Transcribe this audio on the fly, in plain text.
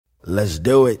Let's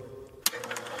do it.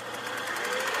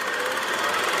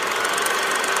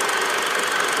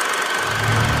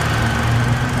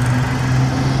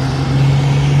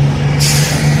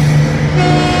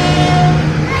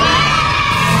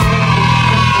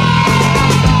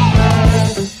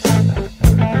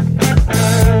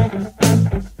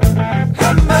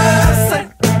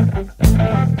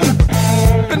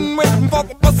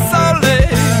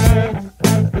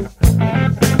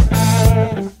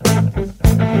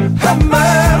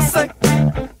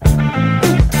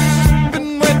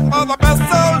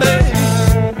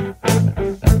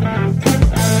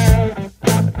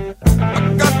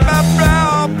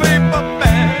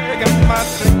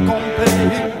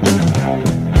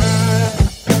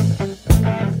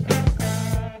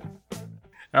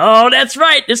 Oh, that's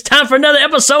right. It's time for another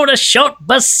episode of Short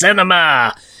Bus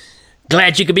Cinema.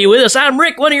 Glad you could be with us. I'm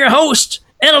Rick, one of your hosts.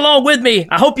 And along with me,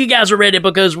 I hope you guys are ready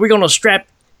because we're going to strap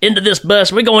into this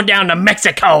bus. We're going down to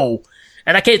Mexico.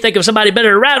 And I can't think of somebody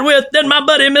better to ride with than my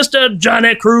buddy, Mr.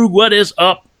 Johnny Krug. What is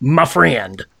up, my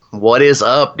friend? What is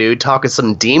up, dude? Talking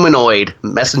some Demonoid,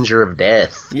 Messenger of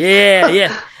Death.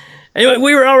 Yeah. Anyway,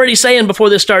 we were already saying before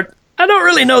this start, I don't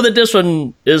really know that this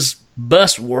one is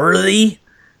bus-worthy.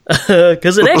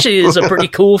 Because it actually is a pretty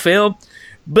cool film,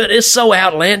 but it's so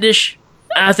outlandish,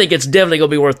 I think it's definitely going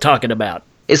to be worth talking about.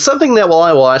 It's something that while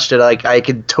I watched it, I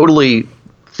could totally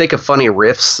think of funny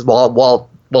riffs while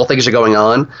things are going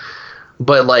on,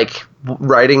 but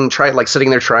sitting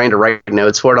there trying to write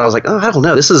notes for it, I was like, oh, I don't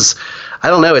know,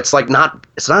 it's like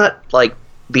it's not like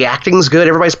the acting's good,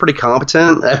 everybody's pretty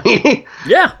competent.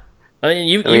 Yeah.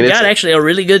 You've got actually a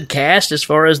really good cast as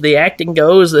far as the acting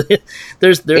goes.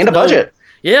 there's and a budget.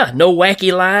 Yeah, no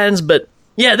wacky lines, but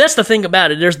yeah, that's the thing about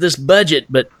it. There's this budget,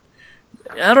 but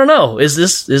I don't know. Is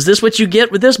this what you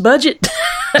get with this budget?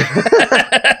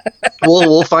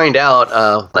 We'll find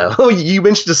out. You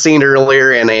mentioned a scene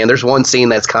earlier, and there's one scene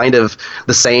that's kind of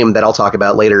the same that I'll talk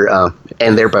about later,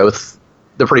 and they're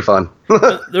pretty fun.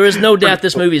 There is no doubt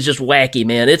this movie is just wacky,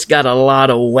 man. It's got a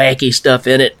lot of wacky stuff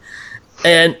in it,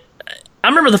 and I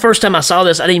remember the first time I saw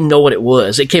this, I didn't even know what it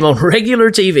was. It came on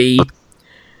regular TV.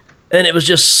 And it was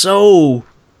just so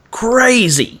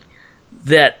crazy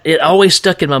that it always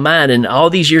stuck in my mind. And all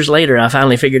these years later, I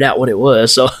finally figured out what it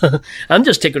was. So I'm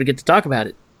just tickled to get to talk about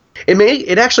it.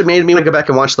 It actually made me go back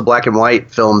and watch the black and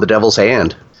white film, The Devil's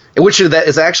Hand, which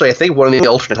is actually, I think, one of the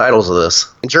alternate titles of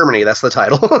this. In Germany, that's the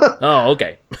title. Oh,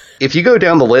 okay. If you go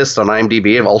down the list on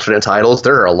IMDb of alternate titles,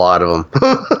 there are a lot of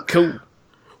them. Cool.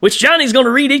 Which Johnny's going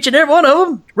to read each and every one of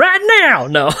them right now.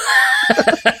 No.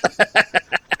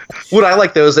 What I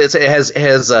like, though, is it has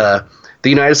the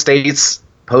United States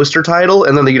poster title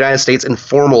and then the United States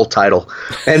informal title.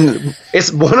 And it's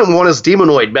one is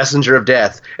Demonoid, Messenger of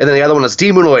Death. And then the other one is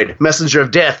Demonoid, Messenger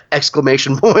of Death, !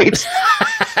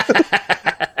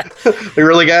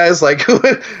 Really, guys? Like,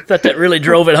 thought that really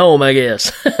drove it home, I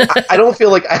guess. I don't feel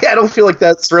like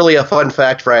that's really a fun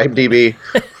fact for IMDb.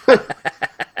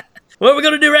 What we're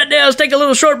going to do right now is take a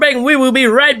little short break, and we will be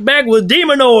right back with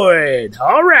Demonoid.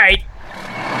 All right.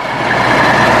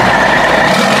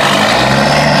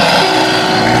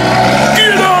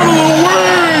 Get out of the way!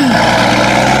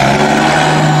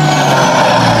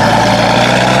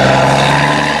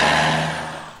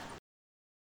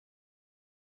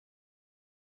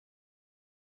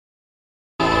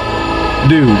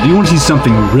 Dude, do you want to see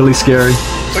something really scary?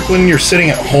 It's like when you're sitting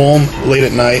at home late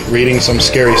at night reading some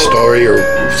scary story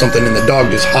or something and the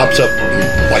dog just hops up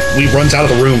and runs out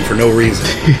of the room for no reason.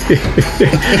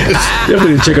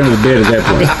 Definitely check under the bed at that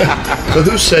point. So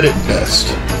who said it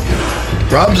best?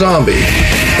 Rob Zombie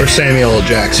or Samuel L.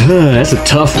 Jackson? That's a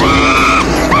tough one.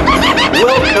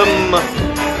 Welcome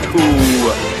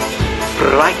to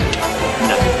Fright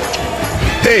Night.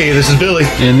 Hey, this is Billy.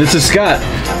 And this is Scott.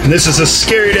 And this is a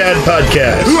Scary Dad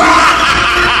podcast.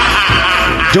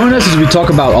 Join us as we talk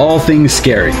about all things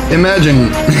scary.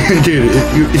 Imagine, dude,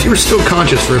 if you were still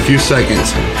conscious for a few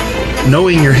seconds,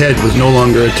 knowing your head was no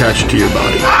longer attached to your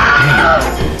body.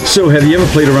 So, have you ever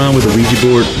played around with a Ouija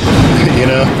board?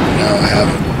 No, I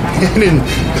haven't. In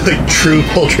true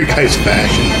poltergeist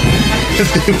fashion.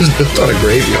 It was built on a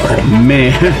graveyard. Oh,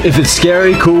 man. If it's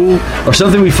scary, cool, or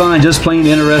something we find just plain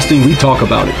interesting, we talk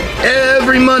about it.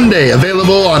 Every Monday,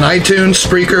 available on iTunes,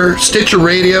 Spreaker, Stitcher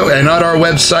Radio, and on our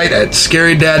website at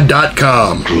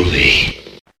scarydad.com. Groovy.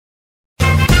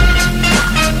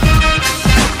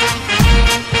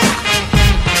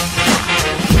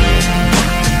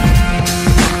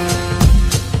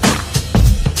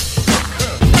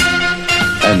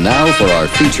 And now for our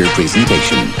feature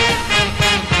presentation.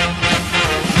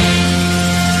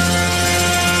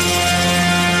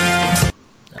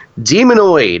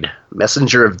 Demonoid,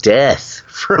 Messenger of Death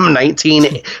from 19...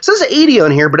 It says 80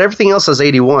 on here, but everything else says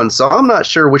 81, so I'm not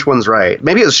sure which one's right.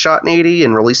 Maybe it was shot in 80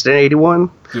 and released in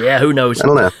 81? Yeah, who knows? I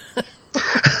don't know.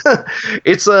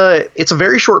 It's a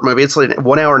very short movie. It's like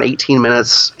 1 hour and 18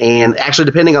 minutes, and actually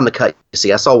depending on the cut you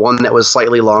see, I saw one that was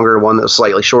slightly longer, one that was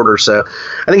slightly shorter, so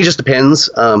I think it just depends.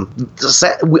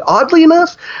 Oddly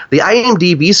enough, the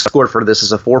IMDb score for this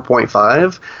is a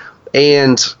 4.5,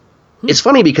 and it's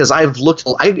funny because I go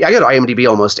to IMDb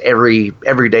almost every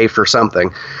day for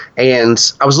something,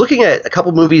 and I was looking at a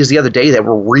couple movies the other day that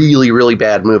were really, really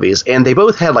bad movies, and they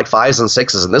both had like 5s and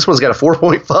 6s, and this one's got a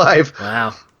 4.5.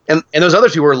 Wow. And those other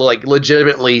two were like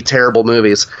legitimately terrible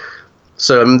movies.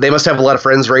 So they must have a lot of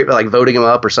friends voting them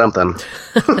up or something.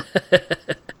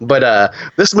 But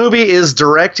this movie is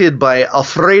directed by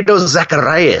Alfredo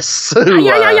Zacharias.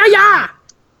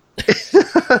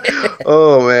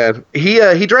 Oh man,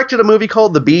 he directed a movie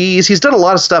called The Bees. He's done a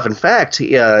lot of stuff. In fact,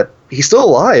 he's still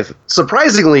alive.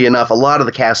 Surprisingly enough, a lot of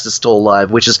the cast is still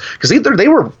alive, which is because they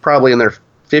were probably in their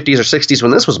 50s or 60s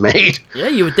when this was made. Yeah,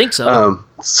 you would think so.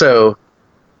 So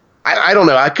I don't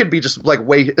know. I could be just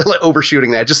way overshooting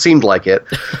that. It just seemed like it.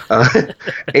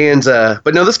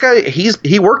 But no, this guy,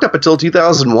 he worked up until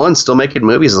 2001 still making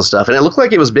movies and stuff. And it looked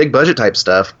like it was big budget type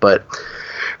stuff. But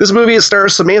this movie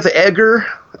stars Samantha Eggar,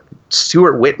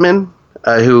 Stuart Whitman,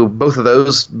 who both of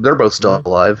those, they're both still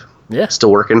alive. Yeah. Still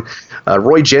working.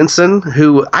 Roy Jensen,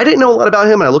 who I didn't know a lot about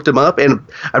him, and I looked him up, and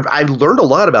I learned a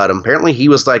lot about him. Apparently he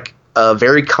was like a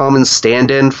very common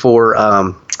stand-in for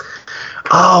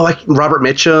Robert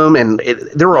Mitchum, and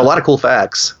there were a lot of cool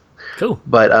facts. Cool.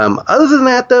 But other than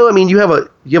that, though, I mean, you have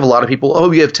a lot of people. Oh,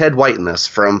 you have Ted White in this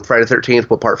from Friday the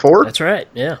 13th, Part 4? That's right,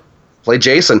 yeah. Played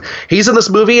Jason. He's in this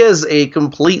movie as a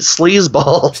complete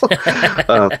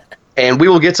sleazeball. And we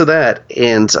will get to that.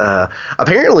 And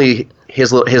apparently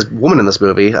his woman in this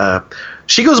movie,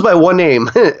 she goes by one name.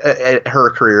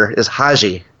 Her career is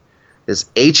Haji. Is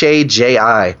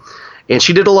Haji. And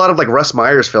she did a lot of like Russ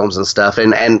Myers films and stuff.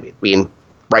 And I mean,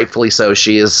 rightfully so,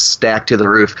 she is stacked to the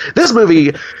roof. This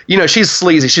movie, she's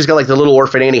sleazy. She's got like the little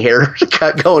Orphan Annie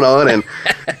haircut going on, and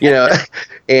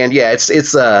and yeah,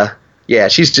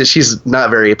 she's not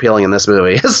very appealing in this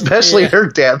movie, especially her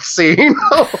death scene.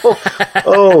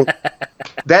 Oh,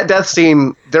 that death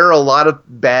scene. There are a lot of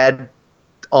bad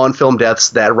on-film deaths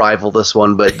that rival this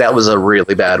one, but that was a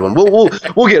really bad one. We'll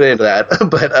get into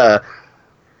that,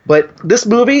 but this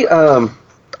movie,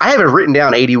 I have it written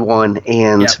down 81,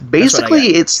 and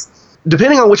basically it's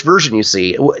depending on which version you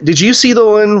see. Did you see the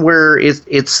one where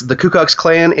it's the Ku Klux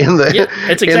Klan in the? Yep,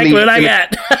 that's exactly what I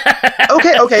got.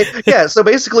 Okay, yeah. So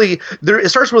basically, it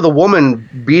starts with a woman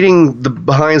beating the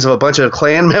behinds of a bunch of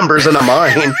Klan members in a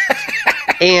mine,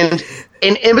 and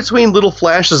in between little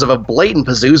flashes of a blatant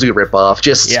Pazuzu ripoff,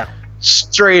 just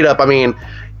straight up. I mean,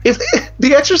 if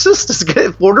The Exorcist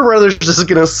if Warner Brothers is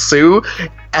going to sue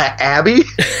Abby.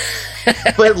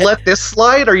 But let this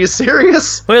slide? Are you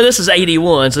serious? Well, this is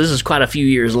 81, so this is quite a few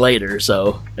years later.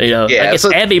 So, I guess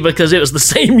Abby because it was the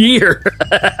same year.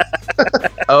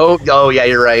 Oh, yeah,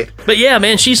 you're right. But yeah,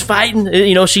 man, she's fighting.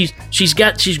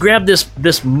 She's grabbed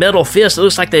this metal fist. It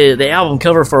looks like the album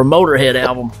cover for a Motorhead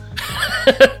album.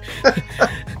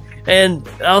 And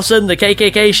all of a sudden, the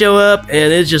KKK show up,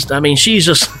 and it's just, I mean, she's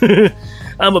just.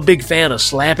 I'm a big fan of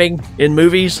slapping in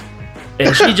movies,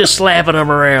 and she's just slapping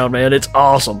them around, man. It's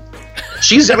awesome.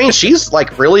 She's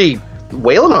like really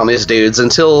wailing on these dudes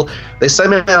until they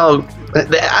somehow.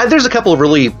 There's a couple of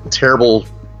really terribly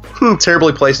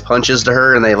placed punches to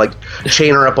her, and they like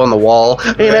chain her up on the wall.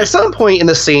 And at some point in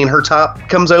the scene, her top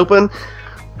comes open.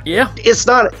 Yeah, it's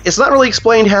not really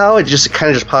explained how. It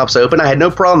kind of just pops open. I had no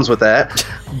problems with that,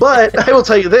 but I will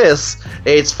tell you this: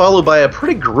 it's followed by a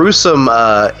pretty gruesome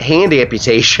hand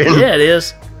amputation. Yeah, it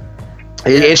is.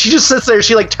 And she just sits there.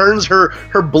 She like turns her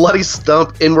bloody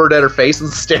stump inward at her face and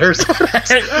stares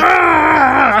at it.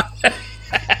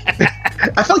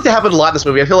 I feel like that happened a lot in this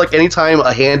movie. I feel like anytime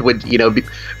a hand would,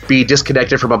 be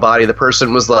disconnected from a body, the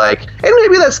person was like, and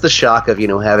maybe that's the shock of,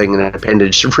 having an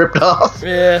appendage ripped off.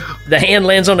 Yeah. The hand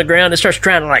lands on the ground and starts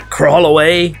trying to like crawl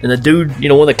away, and the dude,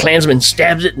 one of the Klansmen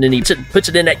stabs it, and then he puts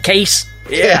it in that case.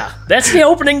 Yeah. That's the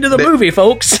opening to the movie,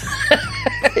 folks.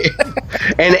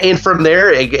 And from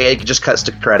there, it just cuts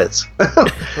to credits.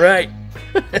 Right.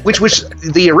 which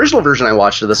the original version I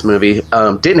watched of this movie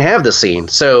didn't have this scene.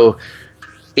 So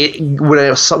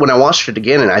when I watched it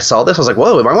again and I saw this, I was like,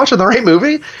 "Whoa, am I watching the right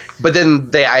movie?" But then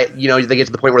they get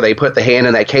to the point where they put the hand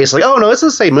in that case, like, "Oh no, it's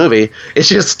the same movie." It's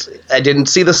just I didn't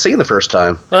see the scene the first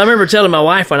time. Well, I remember telling my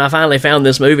wife when I finally found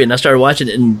this movie and I started watching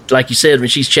it, and like you said, when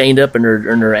she's chained up and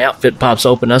her outfit pops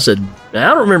open, I said, "I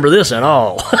don't remember this at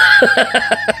all."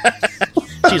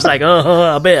 She's like,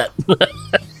 I bet.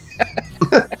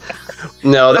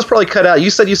 No, that's probably cut out.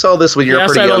 You said you saw this when you were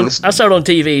pretty young. I saw it on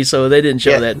TV, so they didn't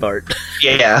show that part.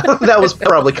 Yeah, that was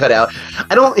probably cut out.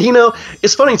 I don't,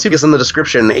 it's funny too because in the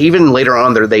description, even later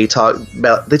on there, they talk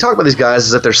about these guys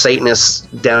as if they're Satanists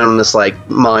down in this like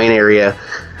mine area,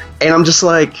 and I'm just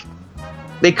like,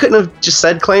 they couldn't have just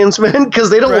said Klansmen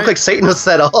because they don't look like Satanists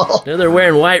at all. They're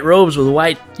wearing white robes with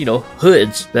white,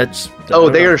 hoods.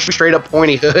 They are straight up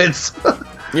pointy hoods.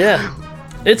 Yeah.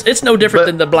 It's no different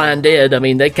than the Blind Dead. I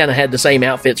mean, they kind of had the same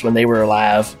outfits when they were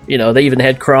alive. They even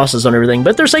had crosses on everything,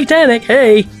 but they're satanic.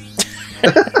 Hey.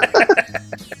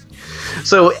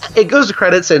 So it goes to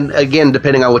credits, and again,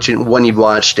 depending on which one you've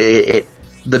watched, the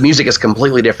music is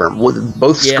completely different.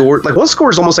 Both scores, like one score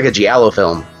is almost like a Giallo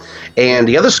film, and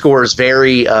the other score is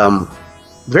very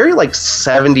like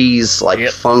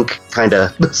 70s funk kind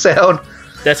of sound.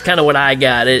 That's kind of what I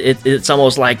got. It's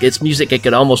almost like it's music. It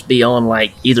could almost be on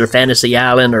like either Fantasy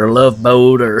Island or Love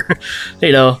Boat or,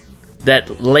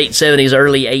 that late 70s,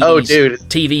 early 80s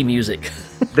TV music.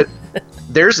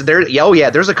 There's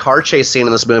a car chase scene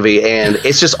in this movie, and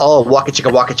it's just all waka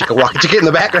chicka waka chicka waka chicka in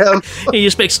the background. You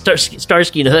expect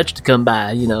Starsky and Hutch to come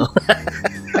by,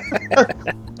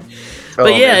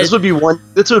 But this would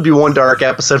be one dark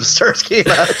episode of Starsky and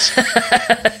Hutch.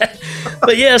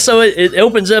 But yeah, so it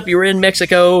opens up. You're in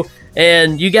Mexico,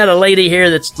 and you got a lady here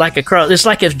that's like a cross. It's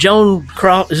like if Joan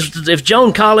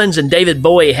Collins and David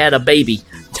Bowie had a baby.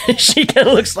 She kind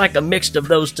of looks like a mix of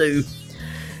those two.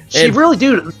 She really,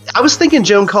 dude. I was thinking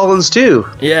Joan Collins too.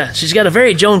 Yeah, she's got a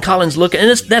very Joan Collins look, and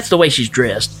that's the way she's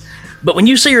dressed. But when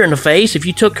you see her in the face, if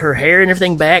you took her hair and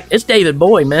everything back, it's David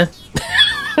Bowie, man.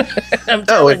 I'm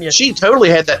telling you. She totally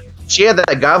had that. She had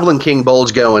that Goblin King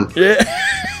bulge going. Yeah.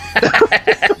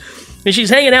 And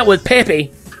she's hanging out with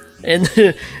Pepe, and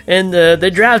they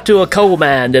drive to a coal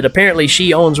mine that apparently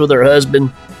she owns with her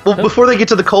husband. Well, before they get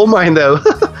to the coal mine, though,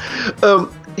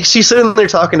 she's sitting there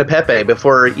talking to Pepe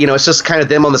before, it's just kind of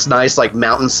them on this nice, like,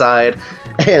 mountainside,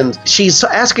 and she's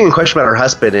asking a question about her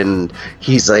husband, and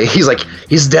he's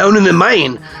down in the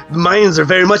mine. Mines are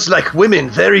very much like women,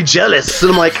 very jealous.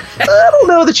 And I'm like, I don't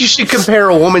know that you should compare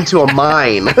a woman to a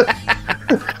mine.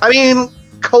 I mean,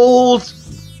 cold...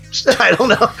 I don't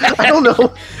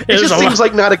know. It just seems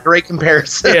like not a great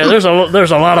comparison. Yeah, there's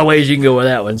a lot of ways you can go with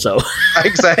that one. So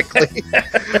exactly.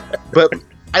 But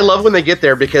I love when they get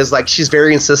there because she's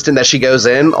very insistent that she goes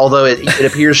in, although it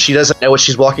appears she doesn't know what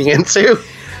she's walking into.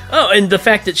 Oh, and the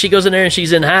fact that she goes in there and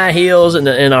she's in high heels and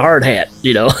a hard hat,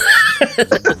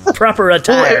 proper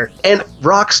attire. And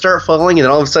rocks start falling, and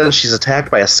then all of a sudden she's attacked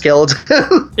by a skeleton.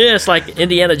 Yeah, it's like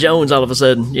Indiana Jones all of a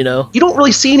sudden, You don't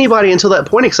really see anybody until that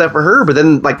point except for her, but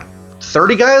then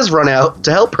 30 guys run out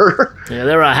to help her. Yeah,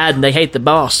 they're all hiding. They hate the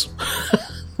boss.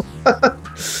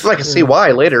 I can see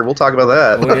why later. We'll talk about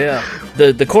that. Oh, yeah.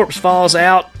 The corpse falls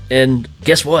out, and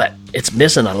guess what? It's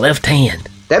missing a left hand.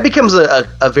 That becomes a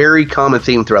very common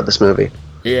theme throughout this movie.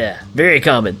 Yeah, very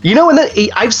common.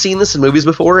 I've seen this in movies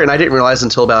before, and I didn't realize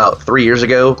until about 3 years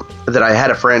ago that I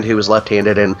had a friend who was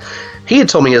left-handed, and he had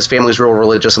told me his family's real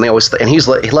religious, and he's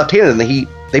left-handed, and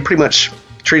they pretty much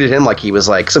treated him like he was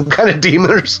like some kind of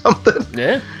demon or something.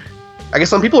 Yeah. I guess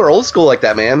some people are old school like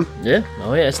that, man. Yeah.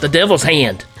 Oh yeah, it's the devil's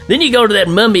hand. Then you go to that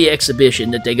mummy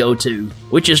exhibition that they go to,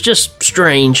 which is just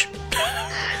strange.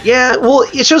 Yeah, well,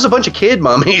 it shows a bunch of kid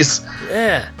mummies.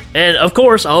 Yeah. And, of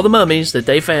course, all the mummies that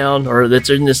they found or that's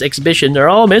in this exhibition, they're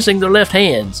all missing their left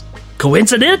hands.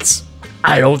 Coincidence?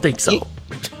 I don't think so.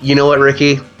 You know what,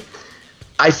 Ricky?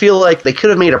 I feel like they could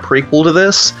have made a prequel to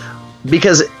this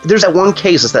because there's that one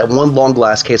case, it's that one long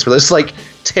glass case where there's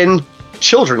 10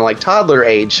 children, toddler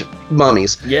age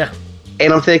mummies. Yeah.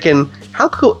 And I'm thinking, how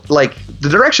cool, the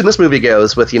direction this movie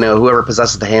goes with, whoever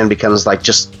possesses the hand becomes,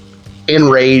 just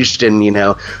enraged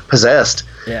and, possessed.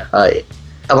 Yeah.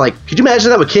 I'm like, could you imagine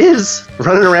that with kids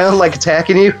running around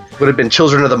attacking you? Would have been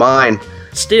children of the mine.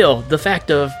 Still, the fact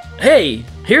of, hey,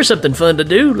 here's something fun to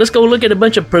do. Let's go look at a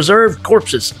bunch of preserved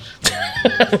corpses.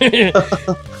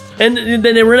 And then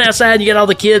they run outside and you got all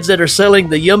the kids that are selling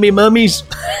the yummy mummies.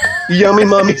 Yummy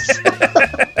mummies.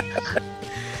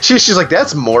 She's like,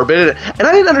 that's morbid. And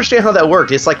I didn't understand how that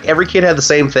worked. It's like every kid had the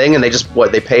same thing and they just,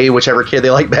 they pay whichever kid they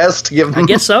like best to give them. I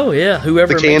guess so, yeah.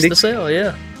 Whoever the makes candy. the sale,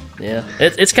 yeah. Yeah,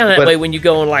 it's kind of that way when you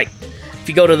go on, if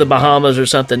you go to the Bahamas or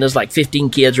something, there's 15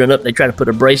 kids run up and they try to put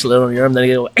a bracelet on your arm, then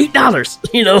they go,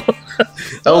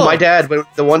 $8, Oh, my dad,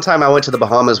 the one time I went to the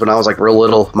Bahamas when I was real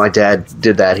little, my dad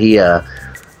did that.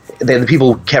 The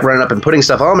people kept running up and putting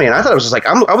stuff on me, and I thought it was just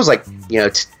I was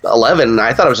 11, and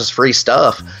I thought it was just free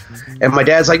stuff. And my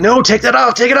dad's like, "No, take it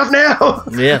off now."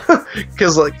 Yeah.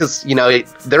 Because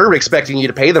they're expecting you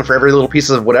to pay them for every little piece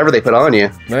of whatever they put on you.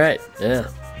 Right. Yeah.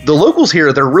 The locals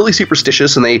here, they're really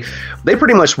superstitious, and they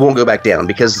pretty much won't go back down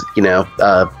because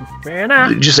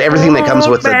just everything that comes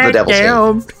with the devil's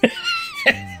hand.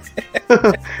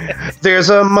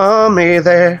 There's a mommy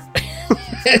there.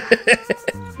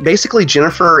 Basically,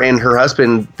 Jennifer and her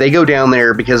husband, they go down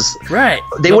there because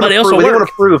they want to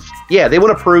prove. Yeah, they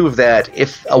want to prove that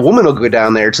if a woman will go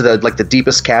down there to the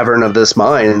deepest cavern of this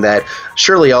mine, that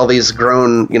surely all these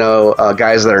grown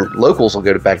guys that are locals will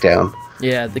go back down.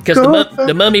 Yeah, because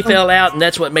the mummy fell out, and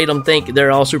that's what made them think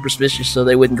they're all superstitious, so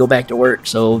they wouldn't go back to work.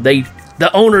 So the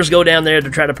owners go down there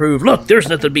to try to prove, look, there's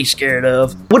nothing to be scared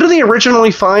of. What do they originally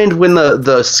find when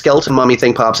the skeleton mummy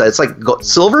thing pops out? It's like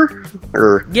silver,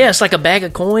 or it's like a bag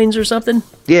of coins or something.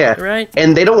 Yeah, right.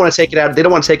 And they don't want to take it out. They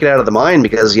don't want to take it out of the mine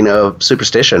because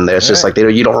superstition. It's just like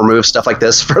you don't remove stuff like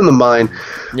this from the mine.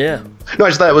 Yeah. No, I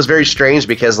just thought it was very strange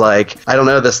because, I don't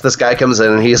know, this guy comes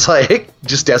in and he's,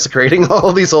 just desecrating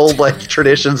all these old,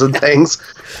 traditions and things.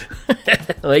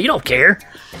 Well, you don't care.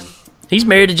 He's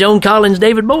married to Joan Collins,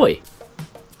 David Bowie.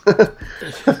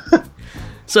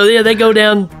 So, yeah, they go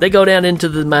down into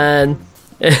the mine.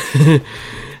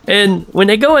 And when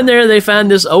they go in there, they find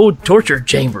this old torture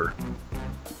chamber.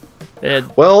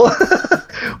 And, well,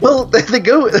 they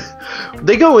go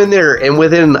in there, and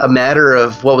within a matter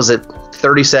of,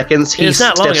 30 seconds, he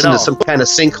steps into some kind of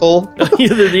sinkhole.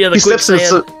 The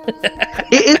quicksand.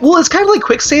 It's kind of like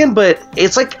quicksand, but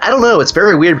it's I don't know, it's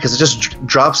very weird because it just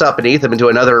drops out beneath him into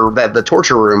the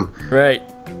torture room. Right.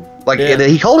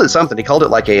 He called it something. He called it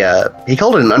he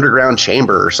called it an underground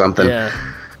chamber or something. Yeah.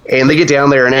 And they get down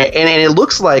there, and it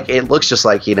looks just like, it looks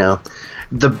like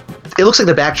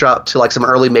the backdrop to some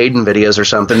early Maiden videos or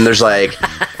something. There's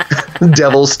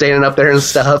devils standing up there and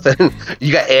stuff, and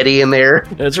you got Eddie in there.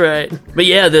 That's right. But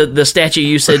yeah, the statue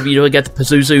you said, got the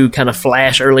Pazuzu kind of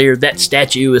flash earlier. That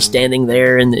statue is standing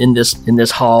there in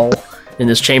this hall, in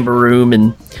this chamber room,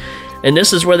 and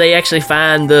this is where they actually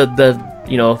find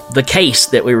the case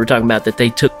that we were talking about, that they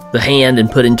took the hand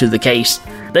and put into the case.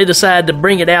 They decide to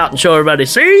bring it out and show everybody,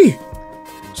 see?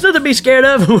 There's nothing to be scared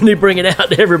of. When they bring it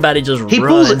out, everybody just runs.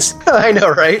 Pulls it. I know,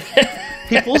 right?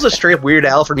 He pulls a straight up Weird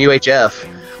Al from UHF.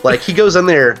 He goes in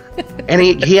there, and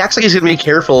he acts like he's going to be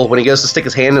careful when he goes to stick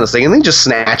his hand in this thing, and then he just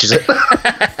snatches it.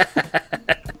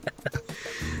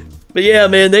 But yeah,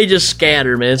 man, they just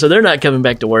scatter, man. So they're not coming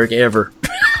back to work ever.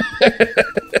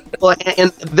 Well,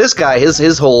 and this guy,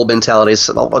 his whole mentality is,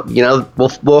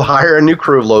 we'll hire a new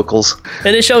crew of locals.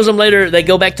 And it shows them later, they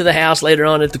go back to the house later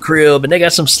on at the crib, and they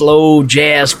got some slow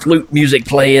jazz flute music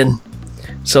playing.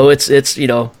 So it's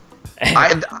I'm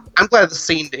glad the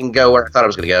scene didn't go where I thought it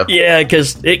was going to go. Yeah,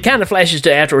 because it kind of flashes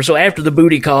to afterwards. So after the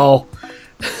booty call,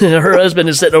 her husband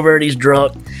is sitting over there and he's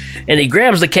drunk, and he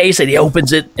grabs the case and he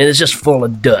opens it, and it's just full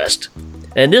of dust.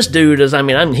 And this dude is, I'm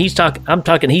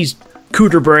talking, he's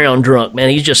Cooter Brown drunk, man.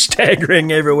 He's just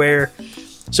staggering everywhere.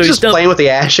 So he's playing with the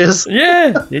ashes.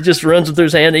 Yeah, he just runs them through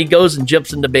his hand. He goes and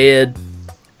jumps into bed,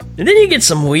 and then you get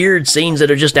some weird scenes that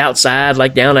are just outside,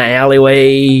 like down an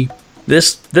alleyway.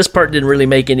 This part didn't really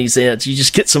make any sense. You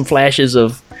just get some flashes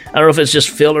of, I don't know if it's just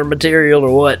filler material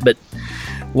or what, but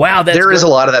wow, there is a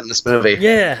lot of that in this movie.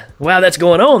 Yeah, wow, that's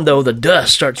going on though. The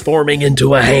dust starts forming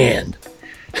into a hand.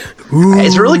 Ooh.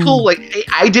 It's really cool.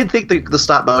 I did think the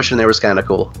stop motion there was kind of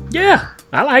cool. Yeah,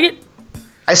 I like it.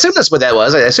 I assume that's what that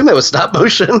was. I assume that was stop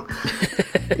motion.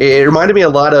 It reminded me a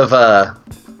lot of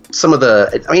some of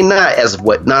the.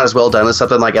 Not as well done as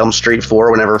something like Elm Street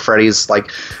 4. Whenever Freddy's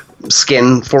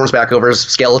skin forms back over his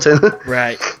skeleton.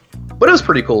 Right. But it was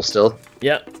pretty cool still.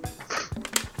 Yep.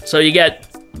 So you got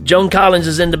Joan Collins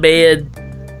is in the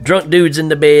bed, drunk dude's in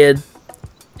the bed,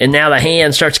 and now the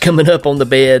hand starts coming up on the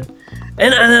bed.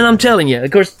 And I'm telling you,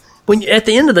 of course, when at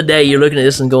the end of the day, you're looking at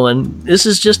this and going, this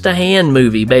is just a hand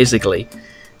movie, basically.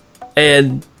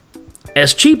 And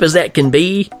as cheap as that can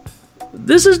be,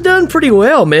 this is done pretty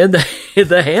well, man.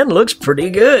 The hand looks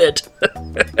pretty good.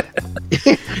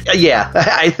 Yeah,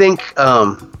 I think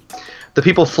the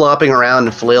people flopping around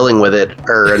and flailing with it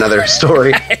are another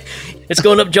story. It's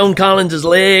going up Joan Collins'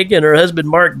 leg, and her husband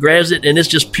Mark grabs it, and it's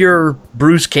just pure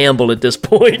Bruce Campbell at this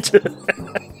point.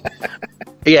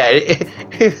 Yeah,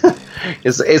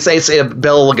 it's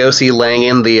Bela Lugosi laying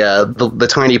in the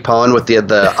tiny pond with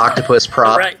the octopus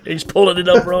prop. Right, he's pulling it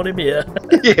over on him. Yeah,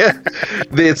 yeah,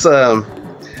 it's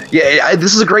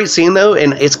this is a great scene though,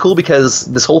 and it's cool because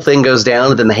this whole thing goes down,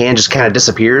 and then the hand just kind of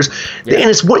disappears. Yeah.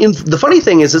 And the funny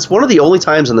thing is, it's one of the only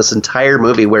times in this entire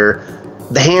movie where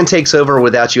the hand takes over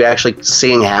without you actually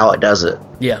seeing how it does it.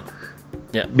 Yeah.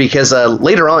 Yeah. Because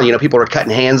later on, people are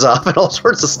cutting hands off and all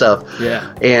sorts of stuff.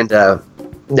 Yeah. And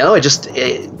no,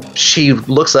 she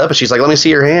looks up and she's like, "Let me see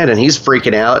your hand," and he's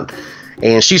freaking out.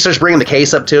 And she starts bringing the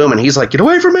case up to him, and he's like, "Get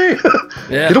away from me!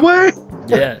 Yeah. Get away!"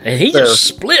 Yeah, and he just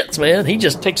splits, man. He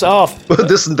just takes off.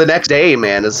 The next day,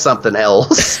 man, is something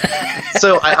else.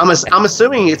 So I'm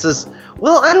assuming it's his.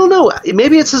 Well, I don't know.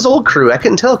 Maybe it's his old crew. I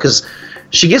couldn't tell because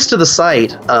she gets to the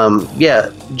site.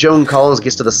 Joan Collins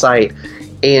gets to the site,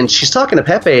 and she's talking to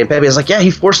Pepe, and Pepe is like, "Yeah,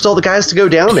 he forced all the guys to go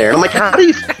down there." And I'm like, "How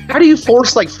do you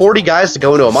force like 40 guys to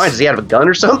go into a mine? Does he have a gun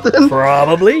or something?"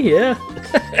 Probably, yeah.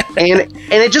 and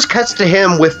it just cuts to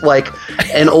him with like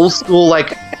an old school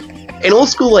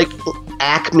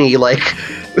Acme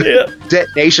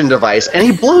detonation device, and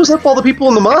he blows up all the people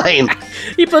in the mine.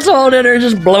 He puts it all in there and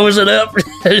just blows it up,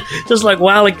 just like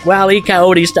Wile E.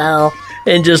 Coyote style,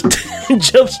 and just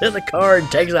jumps in the car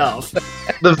and takes off.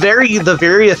 The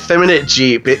very effeminate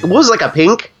Jeep. It was like a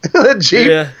pink Jeep.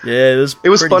 Yeah, it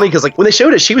was funny because like when they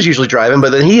showed it, she was usually driving,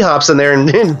 but then he hops in there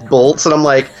and bolts, and I'm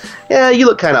like, "Yeah, you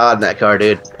look kind of odd in that car,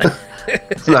 dude."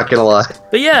 I'm not gonna lie.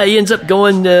 But yeah, he ends up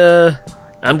going.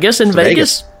 I'm guessing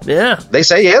Vegas. Yeah. They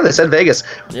said Vegas.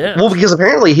 Yeah. Well, because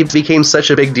apparently he became such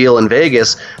a big deal in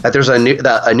Vegas that there's a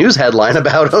news headline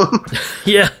about him.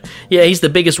 Yeah. Yeah, he's the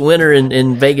biggest winner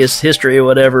in Vegas history or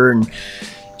whatever. And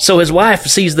so his wife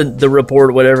sees the report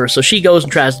or whatever, so she goes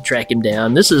and tries to track him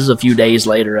down. This is a few days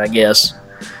later, I guess.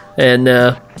 And,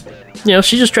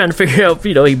 she's just trying to figure out,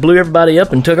 he blew everybody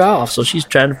up and took off. So she's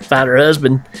trying to find her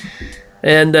husband.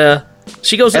 And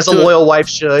she goes as a loyal wife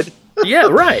should. Yeah,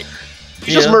 right.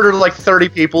 You just murdered like 30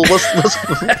 people.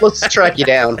 Let's track you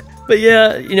down. But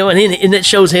yeah, and it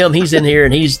shows him. He's in here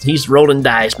and he's rolling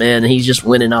dice, man. And he's just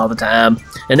winning all the time.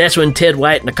 And that's when Ted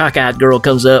White and the cockeyed girl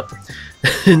comes up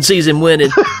and sees him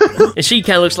winning. And she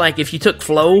kind of looks like if you took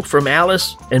Flo from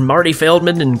Alice and Marty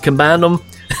Feldman and combined them.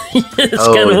 It's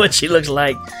kind of what she looks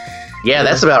like. Yeah,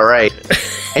 that's about right.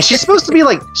 And she's supposed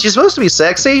to be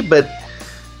sexy, but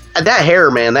that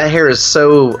hair is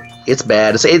so, it's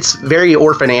bad. It's very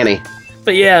Orphan Annie.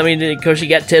 But yeah, I mean, of course, you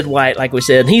got Ted White, like we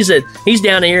said. And he's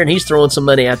down here and he's throwing some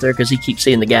money out there because he keeps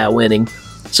seeing the guy winning.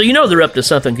 So they're up to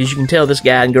something because you can tell this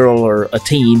guy and girl are a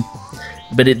team.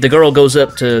 But the girl goes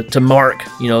up to Mark,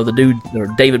 the dude,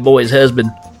 or David Boy's husband,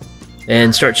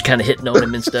 and starts kind of hitting on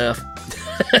him and stuff.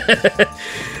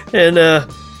 And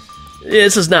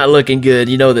this is not looking good.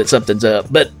 You know that something's up.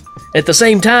 But at the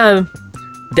same time,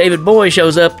 David Boy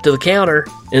shows up to the counter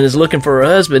and is looking for her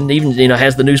husband, even,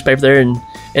 has the newspaper there,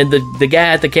 and the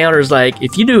guy at the counter is like,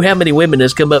 "If you knew how many women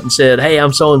has come up and said, 'Hey,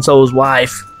 I'm so-and-so's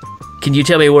wife, can you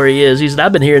tell me where he is?'" He said,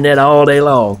 "I've been hearing that all day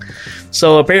long."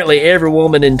 So apparently every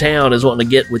woman in town is wanting to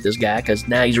get with this guy because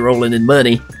now he's rolling in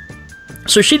money.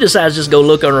 So she decides to just go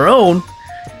look on her own.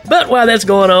 But while that's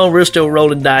going on, we're still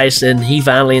rolling dice, and he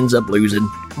finally ends up losing.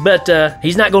 But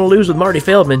he's not going to lose with Marty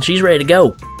Feldman. She's ready to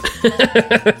go.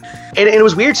 And it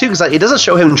was weird too because it doesn't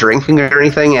show him drinking or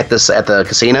anything at the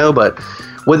casino, but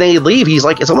when they leave,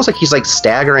 it's almost like he's like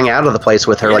staggering out of the place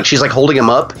with her. Yeah. Like she's like holding him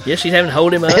up. Yeah, she's having to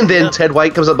hold him up. And then Ted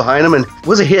White comes up behind him and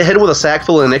hit him with a sack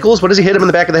full of nickels? What does he hit him in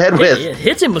the back of the head with? Yeah,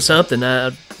 hits him with something.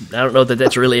 I don't know that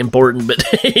that's really important, but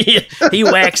he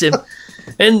whacks him.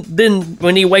 And then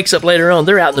when he wakes up later on,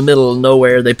 they're out in the middle of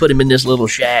nowhere. They put him in this little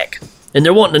shack, and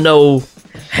they're wanting to know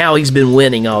how he's been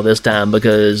winning all this time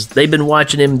because they've been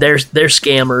watching him. They're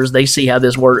scammers. They see how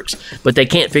this works, but they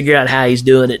can't figure out how he's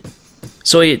doing it.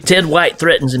 So Ted White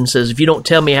threatens him and says, "If you don't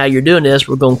tell me how you're doing this,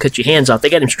 we're going to cut your hands off." They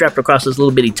got him strapped across this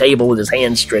little bitty table with his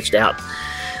hands stretched out.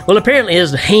 Well, apparently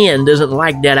his hand doesn't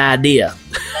like that idea.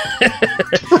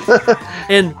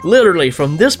 And literally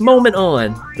from this moment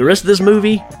on, the rest of this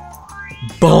movie,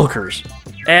 bonkers.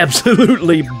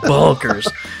 Absolutely bonkers.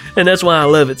 And that's why I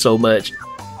love it so much.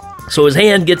 So his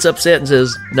hand gets upset and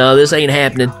says, "No, this ain't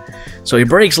happening." So he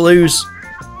breaks loose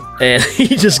and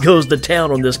he just goes to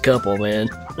town on this couple, man.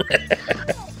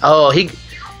 Oh,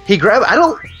 he grabs. I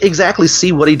don't exactly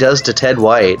see what he does to Ted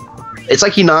White. It's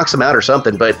like he knocks him out or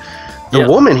something, but the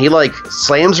woman, he like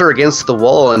slams her against the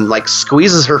wall and like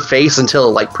squeezes her face until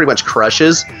it like pretty much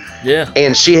crushes. Yeah.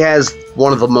 And she has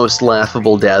one of the most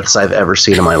laughable deaths I've ever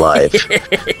seen in my life.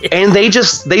 And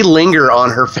they linger on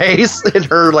her face and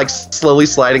her like slowly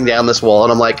sliding down this wall.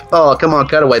 And I'm like, oh, come on,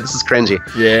 cut away. This is cringy.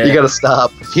 Yeah. You got to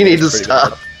stop. You need to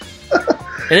stop.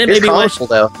 And then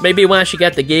maybe why she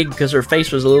got the gig because her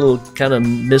face was a little kind of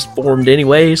misformed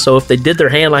anyway. So if they did their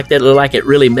hand like that, it looked like it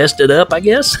really messed it up, I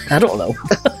guess. I don't know.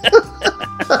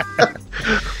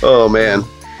 Oh, man.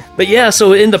 But yeah,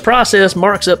 so in the process,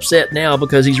 Mark's upset now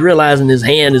because he's realizing his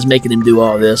hand is making him do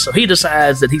all this. So he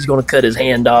decides that he's going to cut his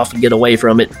hand off and get away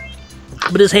from it.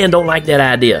 But his hand don't like that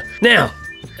idea. Now,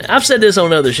 I've said this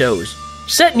on other shows.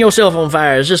 Setting yourself on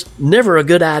fire is just never a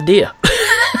good idea.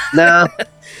 No.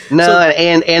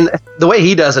 And the way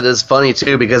he does it is funny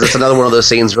too, because it's another one of those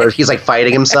scenes where he's like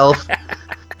fighting himself.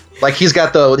 Like he's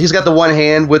got the one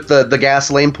hand with the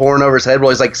gasoline pouring over his head while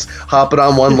he's like hopping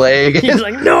on one leg. He's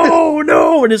like,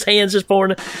 no, and his hand's just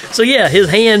pouring. So yeah, his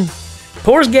hand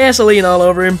pours gasoline all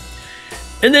over him,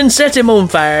 and then sets him on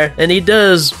fire. And he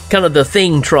does kind of the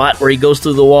thing trot where he goes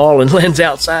through the wall and lands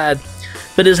outside,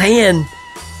 but his hand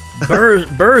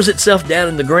burrs itself down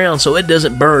in the ground so it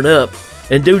doesn't burn up.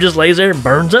 And dude just lays there and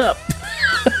burns up.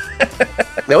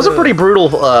 That was a pretty brutal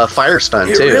fire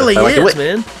stunt, too. It really is,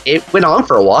 man. It went on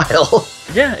for a while.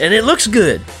 Yeah, and it looks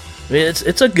good. I mean,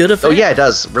 it's a good effect. Oh, yeah, it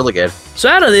does. Really good. So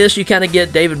out of this, you kind of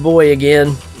get David Bowie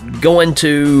again going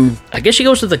to... I guess she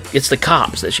goes to it's the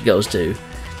cops that she goes to.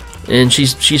 And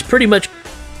she's pretty much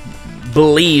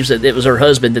believes that it was her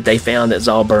husband that they found that's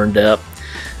all burned up.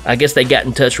 I guess they got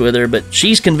in touch with her, but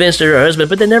she's convinced it's her husband,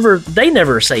 but they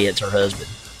never say it's her husband.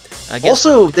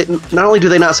 Also, not only do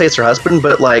they not say it's her husband,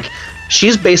 but like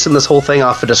she's basing this whole thing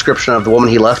off a description of the woman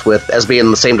he left with as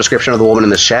being the same description of the woman in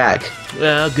the shack.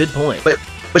 Well, good point.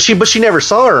 But she never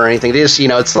saw her or anything. They just,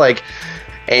 it's like,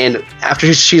 and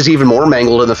after she's even more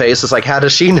mangled in the face, it's like, how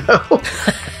does she know? I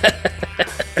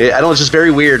don't know. It's just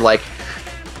very weird. Like,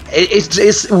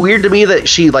 it's weird to me that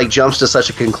she like jumps to such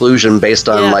a conclusion based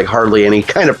on like hardly any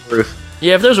kind of proof.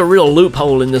 Yeah, if there's a real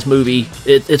loophole in this movie,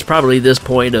 it's probably this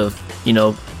point of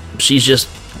she's just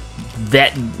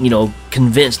that,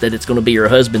 convinced that it's going to be her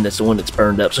husband that's the one that's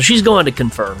burned up. So she's going to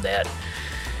confirm that.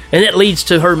 And that leads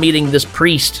to her meeting this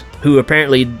priest who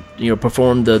apparently,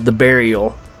 performed the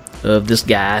burial of this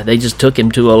guy. They just took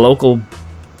him to a local,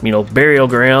 burial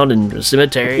ground and a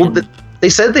cemetery. Well, they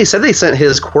said they sent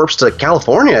his corpse to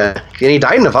California, and he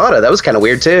died in Nevada. That was kind of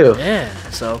weird too. Yeah,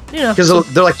 so because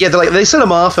they're like they sent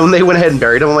him off, and they went ahead and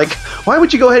buried him. I'm like, why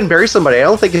would you go ahead and bury somebody? I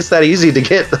don't think it's that easy to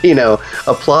get a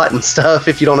plot and stuff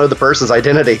if you don't know the person's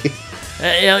identity.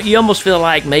 You almost feel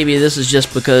like maybe this is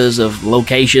just because of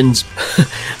locations.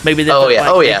 Maybe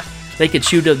they could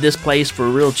shoot up this place for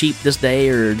real cheap this day,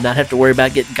 or not have to worry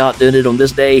about getting caught doing it on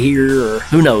this day here, or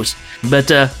who knows.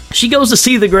 But she goes to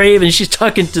see the grave, and she's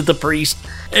talking to the priest,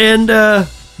 and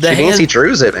Nancy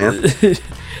Drews it, man.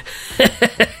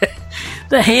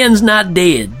 The hand's not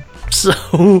dead,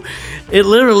 so it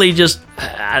literally just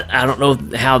I don't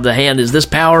know how the hand is this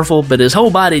powerful, but his whole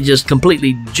body just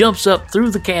completely jumps up through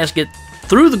the casket,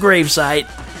 through the gravesite,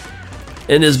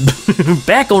 and is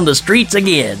back on the streets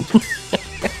again.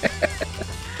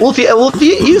 Well, if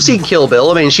you've seen Kill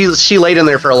Bill, I mean, she laid in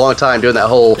there for a long time doing that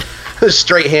whole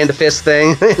straight hand to fist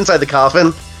thing inside the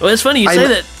coffin. Well, it's funny you say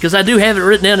that, because I do have it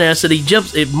written down there. I said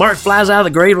Mark flies out of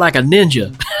the grave like a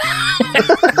ninja.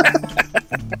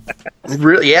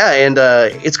 Really, yeah, and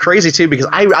it's crazy too, because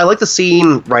I like the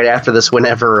scene right after this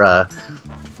whenever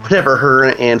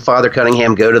her and Father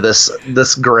Cunningham go to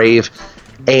this grave,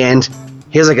 and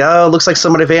he's like, oh, it looks like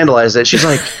somebody vandalized it. She's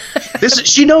like,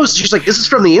 she knows. She's like, this is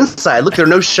from the inside. Look, there are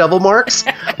no shovel marks.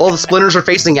 All the splinters are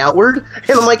facing outward.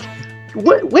 And I'm like,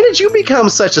 when did you become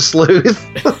such a sleuth?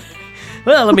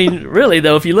 Well, I mean, really,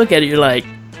 though, if you look at it, you're like,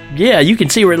 yeah, you can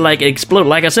see where it like exploded.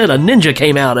 Like I said, a ninja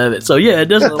came out of it. So, yeah, it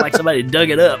doesn't look like somebody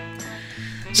dug it up.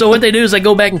 So what they do is they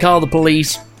go back and call the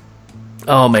police.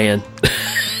 Oh, man.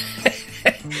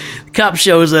 The cop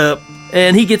shows up.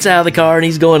 And he gets out of the car and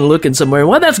he's going looking somewhere.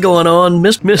 While that's going on,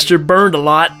 Mr. Burned a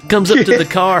Lot comes up to the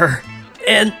car.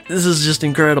 And this is just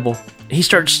incredible. He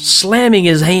starts slamming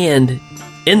his hand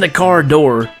in the car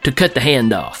door to cut the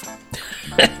hand off.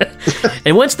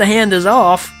 And once the hand is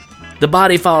off, the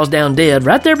body falls down dead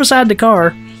right there beside the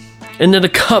car. And then the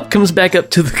cop comes back up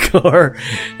to the car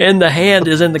and the hand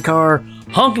is in the car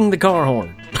honking the car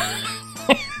horn.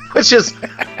 It's just,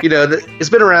 it's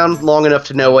been around long enough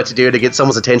to know what to do to get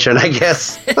someone's attention, I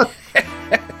guess.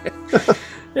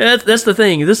 Yeah, that's the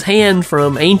thing. This hand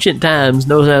from ancient times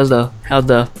knows how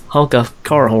to honk a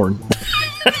car horn.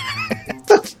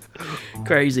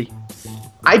 Crazy.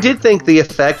 I did think the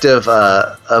effect of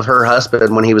her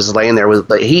husband when he was laying there was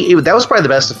that was probably the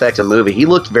best effect in the movie. He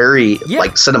looked very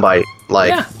like Cenobite,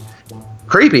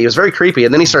 creepy. It was very creepy,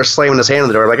 and then he starts slamming his hand on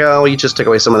the door, like, oh, you just took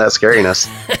away some of that scariness.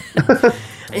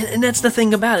 And that's the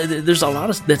thing about it. There's a lot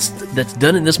of that's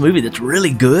done in this movie that's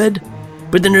really good,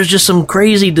 but then there's just some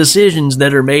crazy decisions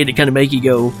that are made that kind of make you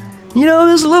go,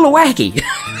 this is a little wacky.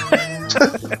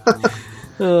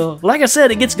 Like I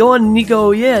said, it gets going and you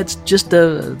go, yeah, it's just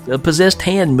a possessed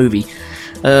hand movie.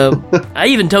 I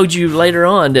even told you later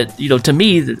on that, to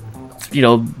me,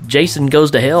 that, Jason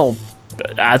Goes to Hell,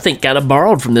 I think kind of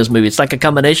borrowed from this movie. It's like a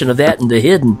combination of that and The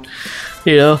Hidden,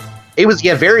 It was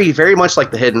very very much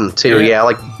like The Hidden too. Yeah,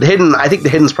 like The Hidden. I think The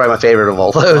Hidden's probably my favorite of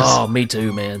all those. Oh, me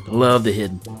too, man. Love The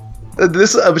Hidden.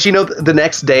 This, but you know, the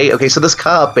next day. Okay, so this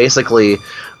cop basically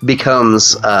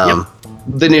becomes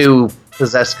the new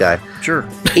possessed guy. Sure.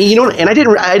 And, you know, and I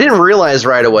didn't realize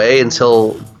right away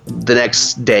until the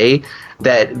next day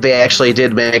that they actually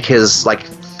did make his like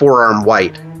forearm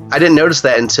white. I didn't notice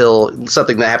that until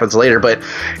something that happens later, but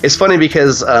it's funny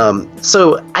because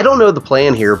so I don't know the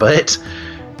plan here, but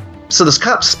so this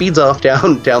cop speeds off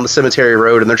down the cemetery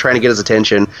road and they're trying to get his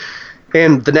attention,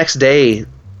 and the next day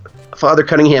Father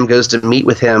Cunningham goes to meet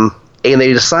with him and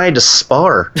they decide to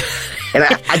spar. And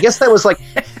I guess that was like,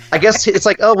 I guess it's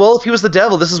like, oh, well, if he was the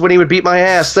devil, this is when he would beat my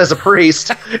ass as a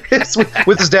priest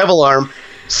with his devil arm.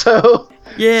 So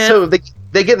so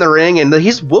they get in the ring and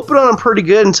he's whooping on him pretty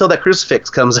good until that crucifix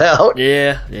comes out.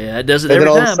 Yeah, it does it And every then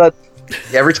all of a time.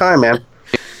 sudden, every time,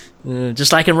 man.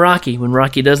 Just like in Rocky, when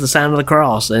Rocky does the sign of the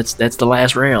cross, that's the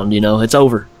last round. You know, it's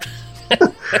over.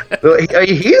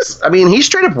 He's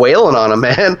straight up wailing on him,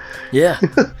 man. Yeah.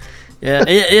 Yeah,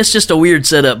 it's just a weird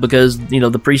setup because, you know,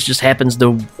 the priest just happens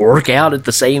to work out at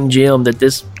the same gym that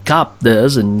this cop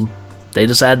does, and they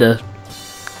decide to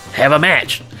have a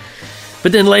match.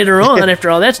 But then later on, after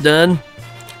all that's done,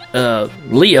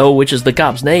 Leo, which is the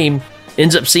cop's name,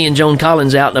 ends up seeing Joan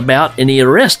Collins out and about, and he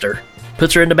arrests her.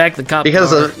 Puts her in the back of the cop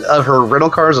because car. of her rental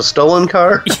car is a stolen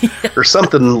car or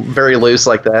something very loose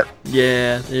like that.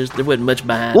 Yeah, there wasn't much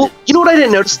behind Well, it. you know what I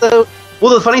didn't notice though?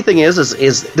 Well, the funny thing is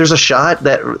there's a shot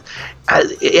that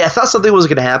I thought something was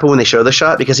going to happen when they show the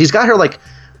shot because he's got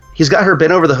her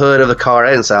bent over the hood of the car.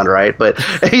 That didn't sound right, but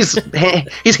he's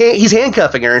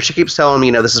handcuffing her and she keeps telling me,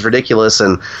 you know, this is ridiculous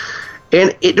and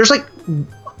there's like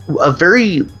a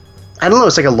very, I don't know,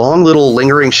 it's like a long little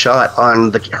lingering shot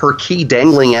on her key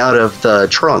dangling out of the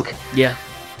trunk. Yeah.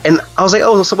 And I was like,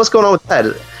 oh, so what's going on with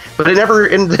that? But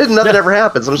nothing ever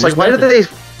happens. I'm just like, why did they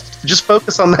just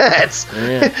focus on that?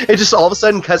 Yeah. It just all of a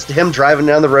sudden cuts to him driving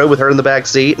down the road with her in the back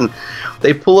seat, and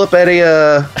they pull up at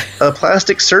a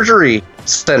plastic surgery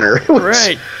center, which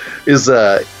Right. is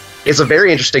it's a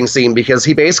very interesting scene because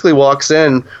he basically walks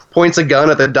in, points a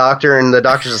gun at the doctor and the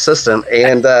doctor's assistant,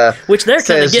 and Which they're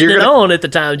kind of says, getting "You're it gonna-" on at the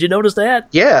time. Did you notice that?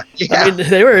 Yeah. I mean,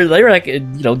 they were like, you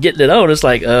know, getting it on. It's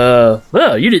like, oh,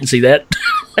 you didn't see that.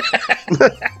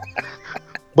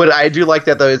 But I do like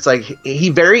that though. It's like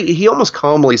he almost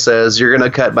calmly says, "You're gonna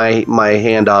cut my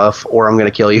hand off, or I'm gonna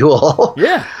kill you all."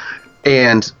 Yeah.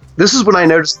 And this is when I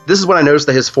noticed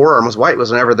that his forearm was white.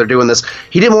 Was whenever they're doing this,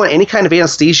 he didn't want any kind of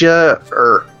anesthesia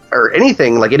or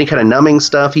anything, like any kind of numbing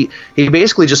stuff. He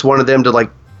basically just wanted them to like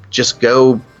just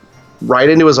go right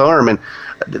into his arm. And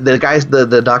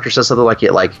the doctor says something like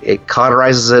it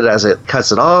cauterizes it as it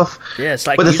cuts it off. Yeah, it's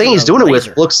like. But the thing using he's a doing it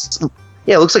laser. with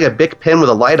looks like a Bic pen with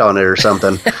a light on it or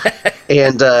something.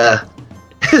 And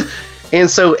and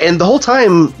the whole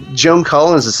time Joan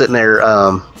Collins is sitting there,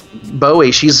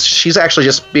 Bowie, she's actually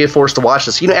just being forced to watch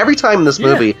this. You know, every time in this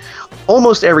movie,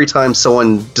 almost every time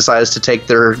someone decides to take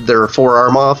their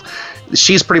forearm off,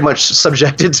 she's pretty much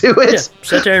subjected to it. Yeah,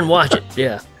 sit there and watch it.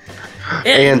 Yeah.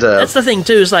 And that's the thing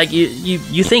too. Is like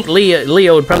you think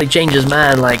Leo would probably change his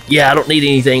mind. Like, yeah, I don't need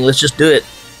anything. Let's just do it.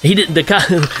 He didn't.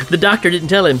 The doctor didn't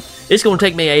tell him it's going to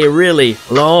take me a really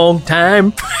long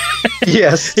time.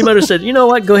 Yes. He might have said, you know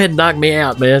what? Go ahead and knock me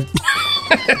out, man.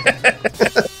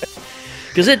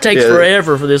 Because it takes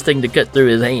forever for this thing to cut through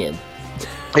his hand.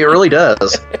 It really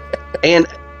does. And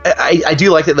I do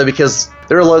like that though, because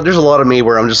there's a lot of me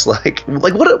where I'm just like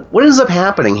what ends up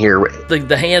happening here?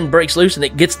 The hand breaks loose and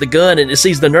it gets the gun and it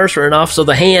sees the nurse running off, so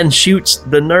the hand shoots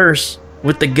the nurse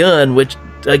with the gun, which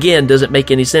again doesn't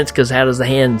make any sense because how does the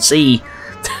hand see?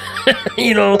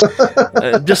 You know,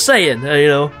 just saying, you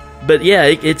know. But yeah,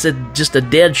 it's just a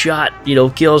dead shot, you know,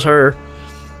 kills her.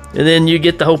 And then you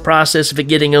get the whole process of it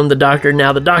getting on the doctor.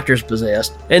 Now the doctor's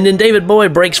possessed. And then David Bowie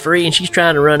breaks free and she's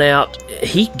trying to run out.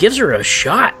 He gives her a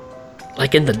shot.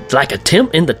 Like in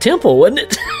the temple, wasn't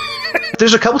it?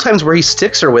 There's a couple times where he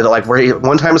sticks her with it, like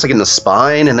one time it's like in the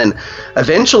spine, and then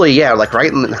eventually, like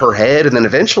right in her head, and then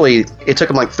eventually it took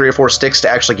him like 3 or 4 sticks to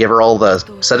actually give her all the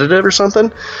sedative or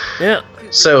something. Yeah.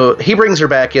 So he brings her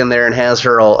back in there and has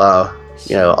her all,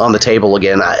 on the table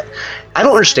again. I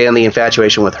don't understand the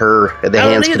infatuation with her, the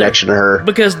hand's connection to her.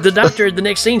 Because the doctor at the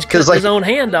next scene's cut like, his own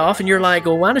hand off, and you're like,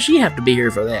 well, why does she have to be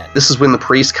here for that? This is when the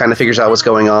priest kind of figures out what's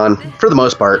going on, for the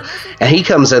most part. And he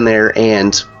comes in there,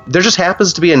 and there just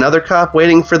happens to be another cop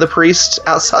waiting for the priest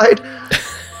outside.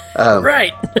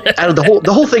 Right. The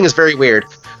whole thing is very weird.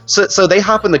 So they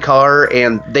hop in the car,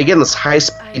 and they get in this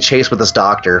high-speed chase with this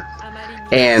doctor.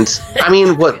 And, I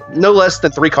mean, no less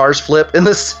than 3 cars flip in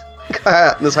this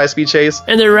this high-speed chase.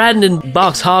 And they're riding in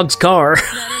Box Hogg's car.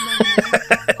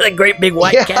 That great big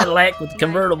white Cadillac with the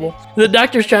convertible. The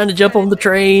doctor's trying to jump on the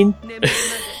train.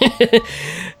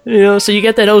 So you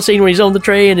got that whole scene where he's on the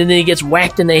train and then he gets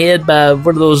whacked in the head by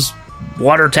one of those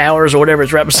water towers or whatever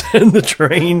it's right beside the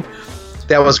train.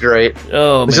 That was great.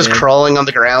 Oh, he's man. just crawling on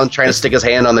the ground trying to stick his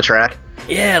hand on the track.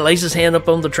 Yeah, lays his hand up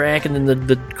on the track, and then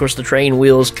of course the train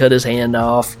wheels cut his hand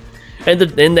off, and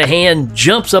the hand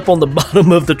jumps up on the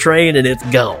bottom of the train, and it's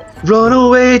gone.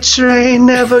 Runaway train,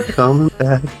 never coming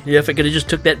back. Yeah, if it could have just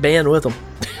took that band with him.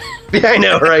 Yeah, I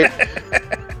know, right?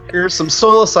 Here's some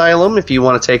Soul Asylum if you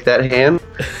want to take that hand.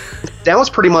 That was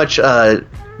pretty much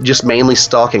just mainly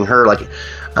stalking her, like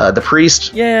the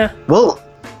priest. Yeah. Well,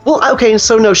 okay,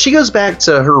 so no, she goes back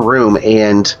to her room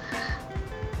and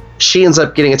she ends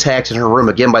up getting attacked in her room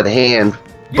again by the hand.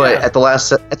 Yeah. But at the last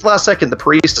second, the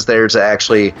priest is there to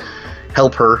actually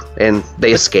help her, and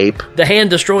they escape. The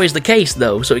hand destroys the case,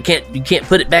 though, so you can't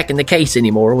put it back in the case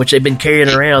anymore, which they've been carrying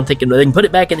around thinking they can put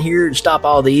it back in here and stop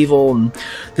all the evil, and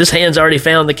this hand's already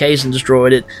found the case and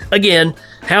destroyed it. Again,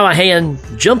 how a hand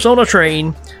jumps on a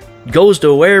train, goes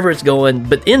to wherever it's going,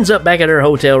 but ends up back at her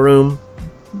hotel room,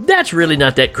 that's really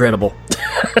not that credible.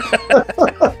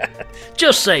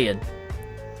 Just saying.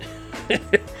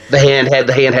 The hand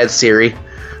had Siri.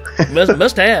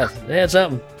 must have. They had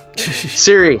something.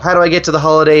 Siri, how do I get to the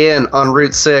Holiday Inn on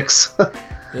Route 6?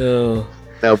 Oh.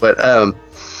 No, but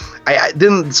I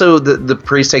didn't. So the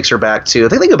priest takes her back to. I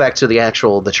think they go back to the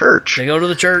church. They go to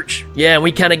the church. Yeah,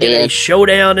 we kind of get a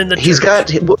showdown in the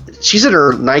church. She's in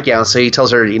her nightgown, so he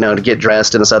tells her, to get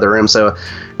dressed in this other room. So,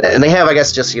 and they have, I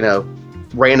guess, just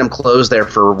random clothes there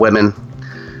for women.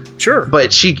 Sure.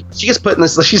 But she gets put in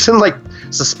this. She's in like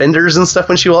suspenders and stuff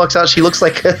when she walks out. She looks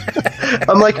like.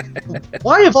 I'm like,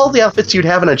 why of all the outfits you'd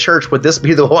have in a church would this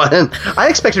be the one? I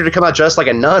expect her to come out dressed like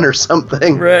a nun or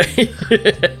something. Right.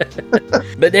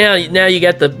 But now you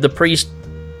got the priest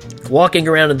walking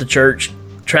around in the church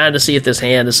trying to see if this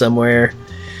hand is somewhere,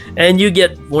 and you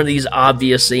get one of these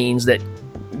obvious scenes that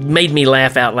made me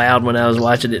laugh out loud when I was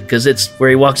watching it, because it's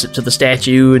where he walks up to the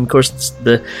statue, and of course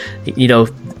the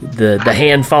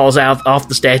hand falls out off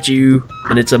the statue,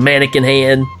 and it's a mannequin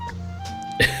hand.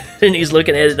 And he's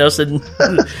looking at it, and all of a sudden,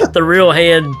 the real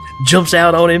hand jumps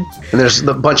out on him. And there's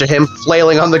a bunch of him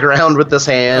flailing on the ground with this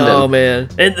hand. Oh, man.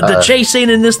 And the chase scene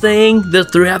in this thing,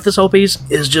 throughout this whole piece,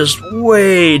 is just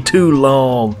way too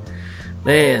long.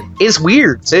 Man. It's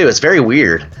weird, too. It's very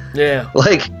weird. Yeah.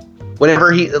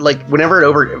 Whenever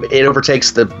it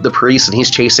overtakes the priest, and he's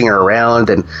chasing her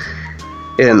around, and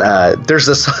there's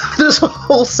this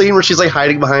whole scene where she's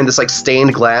hiding behind this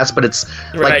stained glass, but it's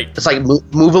right. It's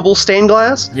movable stained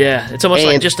glass. Yeah, it's almost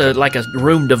like just a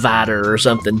room divider or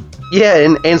something.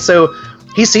 Yeah, and so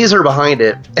he sees her behind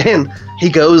it, and he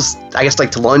goes, I guess,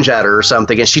 to lunge at her or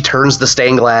something, and she turns the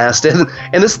stained glass, and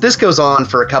this goes on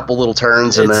for a couple little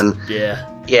turns, and then yeah,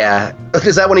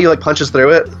 is that when he punches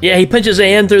through it? Yeah, he punches a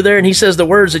hand through there, and he says the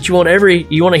words that you want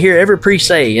to hear every priest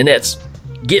say, and that's,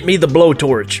 "Get me the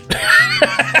blowtorch."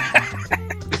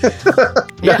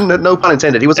 Yeah. No pun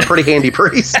intended. He was a pretty handy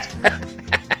priest.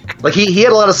 He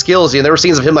had a lot of skills. There were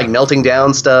scenes of him melting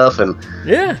down stuff, and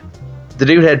yeah, the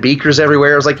dude had beakers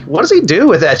everywhere. I was like, what does he do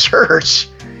with that church?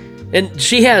 And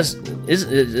she has,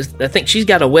 I think she's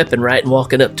got a weapon, right, and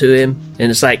walking up to him,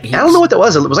 and it's like... I don't know what that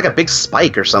was. It was like a big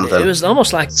spike or something. It was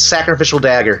almost like... Sacrificial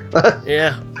dagger.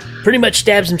 Yeah. Pretty much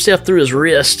stabs himself through his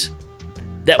wrist.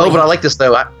 But I like this,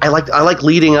 though. I like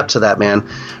leading up to that, man,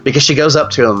 because she goes up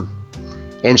to him,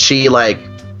 and she,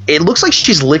 it looks like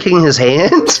she's licking his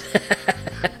hand.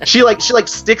 She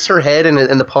sticks her head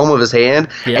in the palm of his hand,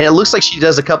 and it looks like she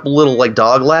does a couple little,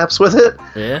 dog laps with it.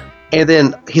 Yeah. And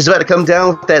then he's about to come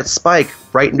down with that spike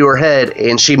right into her head,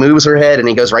 and she moves her head, and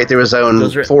he goes right through his own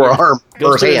forearm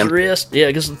or his hand. His wrist. Yeah,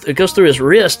 it goes through his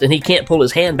wrist, and he can't pull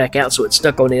his hand back out, so it's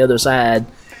stuck on the other side.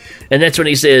 And that's when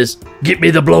he says, "Get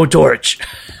me the blowtorch."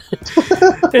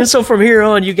 And so from here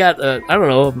on, you got,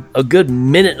 a good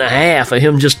minute and a half of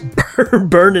him just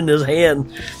burning his hand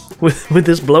with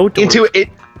this blowtorch. Into it.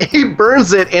 He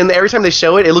burns it, and every time they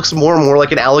show it, it looks more and more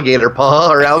like an alligator paw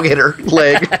or alligator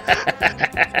leg.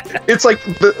 It's like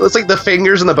the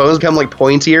fingers and the bones become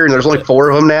pointier, and there's only 4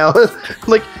 of them now.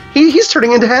 He's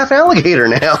turning into half alligator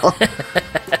now.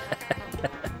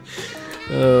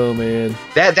 Oh man,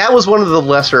 that was one of the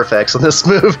lesser effects in this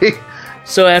movie.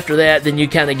 So after that, then you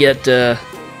kind of get a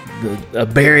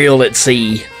burial at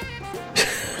sea.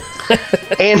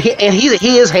 and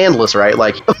he is handless, right?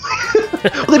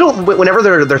 They don't. Whenever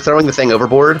they're throwing the thing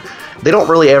overboard, they don't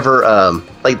really ever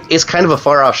it's kind of a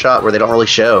far off shot where they don't really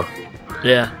show.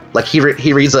 Yeah. Like he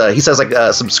reads he says like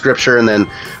some scripture, and then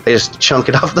they just chunk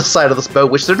it off the side of this boat,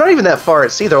 which they're not even that far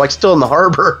at sea. They're like still in the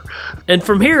harbor. And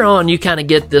from here on, you kind of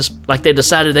get this, like they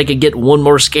decided they could get one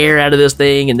more scare out of this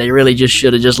thing, and they really just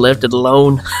should have just left it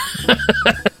alone.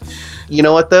 You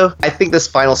know what, though? I think this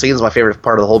final scene is my favorite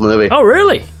part of the whole movie. Oh,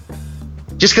 really?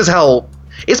 Just because how...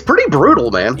 It's pretty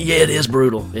brutal, man. Yeah, it is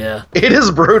brutal, yeah. It is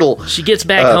brutal. She gets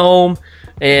back home,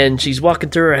 and she's walking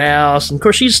through her house, and of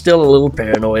course she's still a little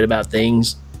paranoid about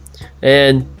things.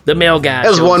 And the male guy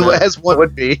as one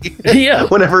would be. Yeah.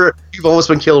 Whenever you've almost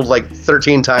been killed like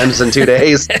 13 times in 2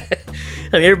 days. I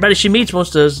mean, everybody she meets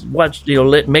wants to watch,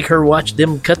 make her watch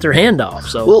them cut their hand off.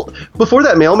 So, well, before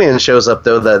that mailman shows up,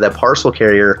 though, that parcel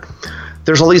carrier,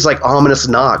 there's all these like ominous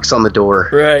knocks on the door.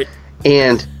 Right.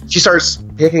 And she starts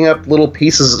picking up little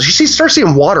pieces. She starts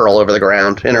seeing water all over the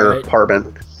ground in her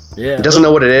apartment. Yeah. Doesn't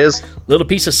know what it is. Little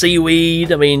piece of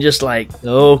seaweed. I mean, just like,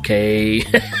 okay.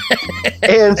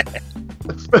 And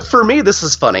for me, this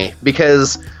is funny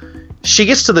because she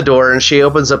gets to the door and she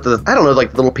opens up the, I don't know,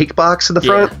 like the little peek box in the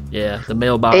front. Yeah, the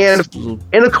mailbox.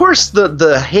 And of course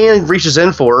the hand reaches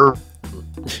in for her,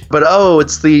 but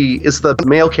it's the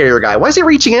mail carrier guy. Why is he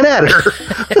reaching in at her?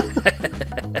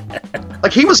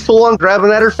 Like he was full on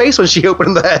grabbing at her face when she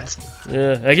opened that.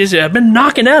 Yeah, I guess I've been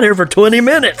knocking at her for 20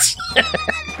 minutes.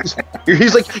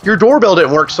 He's like, your doorbell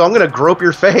didn't work, so I'm gonna grope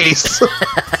your face.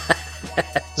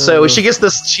 So she gets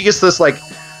this like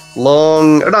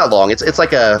long, or not long. It's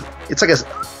like a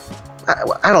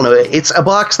I don't know. It's a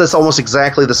box that's almost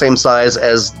exactly the same size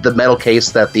as the metal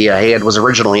case that the hand was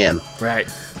originally in. Right.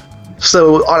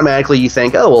 So automatically you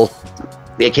think, oh well,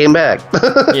 it came back.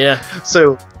 Yeah.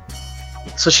 So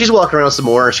she's walking around some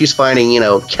more. She's finding,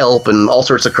 kelp and all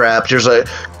sorts of crap. There's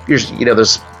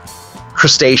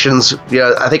crustaceans.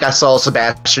 I think I saw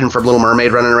Sebastian from Little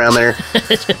Mermaid running around there.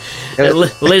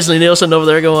 Leslie Nielsen over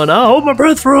there going, I'll hold my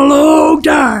breath for a long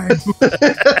time.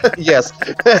 Yes.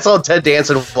 I saw Ted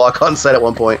Danson walk on set at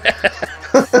one point.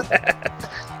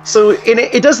 So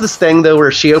it does this thing, though,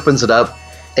 where she opens it up,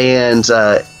 and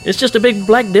it's just a big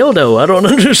black dildo. I don't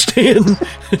understand.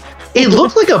 It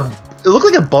looked like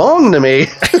a bong to me.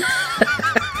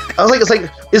 I was like,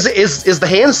 is the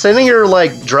hand sending her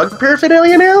like drug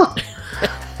paraphernalia now?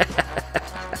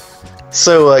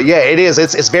 So yeah, it is.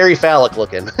 It's very phallic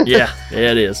looking. Yeah,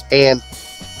 it is. And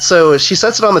so she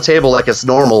sets it on the table like it's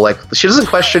normal. Like she doesn't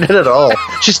question it at all.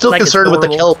 She's still like concerned with the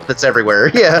kelp that's everywhere.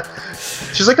 Yeah.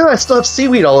 She's like, I still have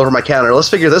seaweed all over my counter. Let's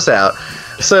figure this out.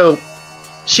 So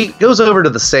she goes over to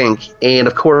the sink, and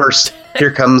of course,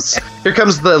 here comes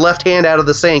the left hand out of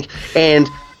the sink, and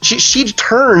she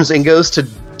turns and goes to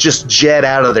just jet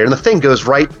out of there, and the thing goes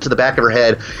right to the back of her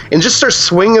head and just starts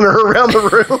swinging her around the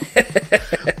room.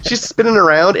 She's spinning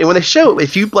around, and when they show,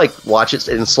 if you like watch it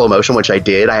in slow motion, which I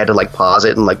did, I had to like pause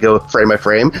it and like go frame by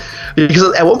frame,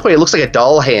 because at one point it looks like a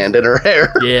doll hand in her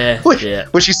hair. Yeah, yeah.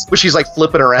 When she's like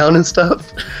flipping around and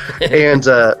stuff, and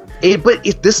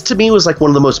this to me was like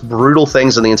one of the most brutal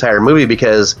things in the entire movie,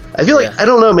 because I feel like I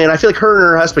don't know, man. I feel like her and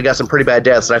her husband got some pretty bad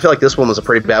deaths, and I feel like this one was a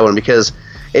pretty bad one because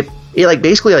it like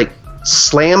basically like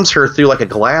slams her through like a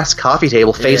glass coffee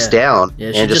table face down.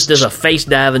 Yeah, she just does a face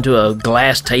dive into a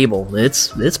glass table.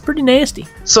 It's pretty nasty.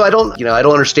 So I don't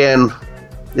understand.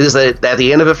 Is that at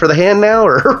the end of it for the hand now,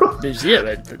 or?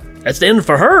 Yeah, that's the end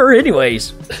for her,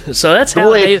 anyways. So that's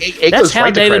how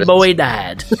David Bowie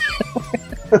died.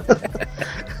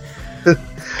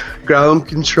 Ground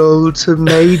control to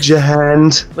Major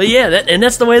Hand. But yeah,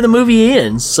 that's the way the movie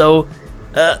ends. So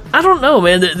I don't know,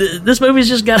 man. This movie's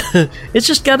just got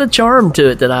a charm to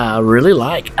it that I really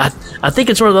like. I think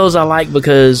it's one of those I like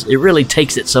because it really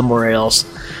takes it somewhere else.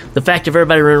 The fact of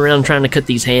everybody running around trying to cut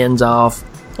these hands off.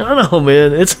 I don't know,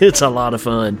 man. It's a lot of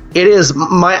fun. It is.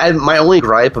 My only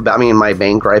gripe about, my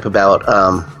main gripe about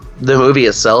the movie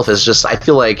itself is just I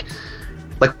feel like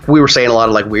we were saying, a lot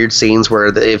of like weird scenes where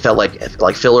it felt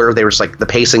like filler. They were just like the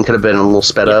pacing could have been a little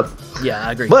sped up. Yeah,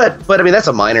 I agree. But that's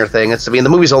a minor thing. The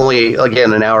movie's only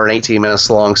again an hour and 18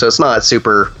 minutes long, so it's not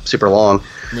super super long.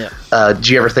 Yeah. Did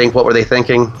you ever think, what were they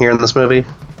thinking here in this movie?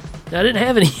 I didn't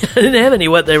have any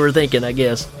what they were thinking, I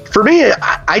guess. For me,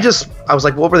 I was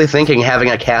like, what were they thinking, having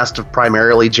a cast of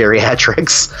primarily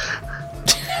geriatrics?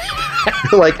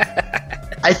 Like,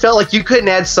 I felt like you couldn't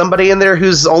add somebody in there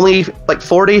who's only like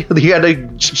 40. You had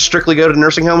to strictly go to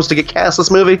nursing homes to get cast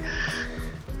this movie.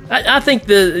 I think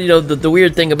the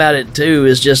weird thing about it too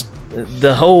is just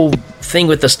the whole thing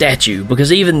with the statue,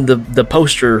 because even the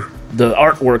poster, the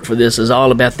artwork for this is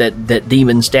all about that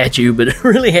demon statue, but it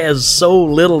really has so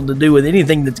little to do with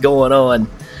anything that's going on.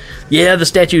 Yeah, the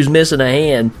statue's missing a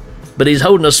hand, but he's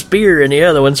holding a spear in the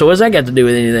other one, so what's that got to do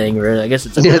with anything? Really? I guess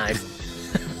it's a knife.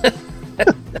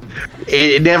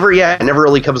 it never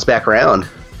really comes back around.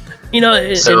 You know,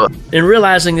 in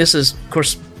realizing this is, of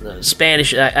course,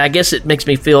 Spanish, I guess it makes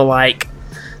me feel like,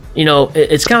 you know,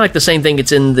 it's kind of like the same thing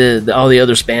it's in all the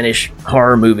other Spanish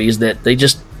horror movies, that they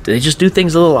just do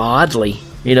things a little oddly,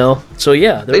 you know. So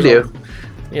yeah, they do.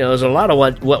 You know, there's a lot of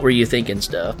what were you thinking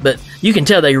stuff, but you can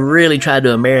tell they really tried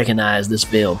to Americanize this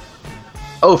film.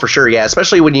 Oh, for sure, yeah.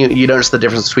 Especially when you notice the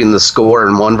difference between the score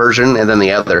in one version and then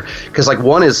the other, because like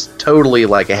one is totally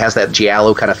like it has that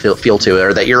giallo kind of feel to it,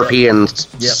 or that European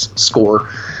score,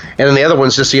 and then the other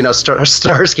one's just, you know,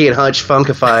 Starsky and Hutch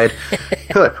funkified.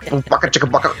 Baka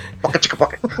chicka baka, baka chicka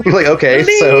baka. You're like, okay,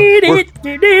 so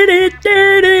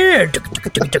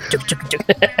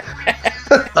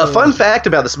a fun fact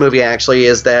about this movie actually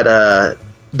is that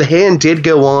the Hand did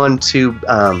go on to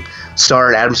star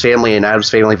in Addams Family and Addams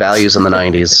Family Values in the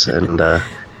 90s, and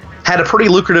had a pretty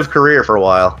lucrative career for a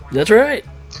while. That's right.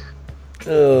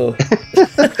 Oh.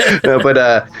 No,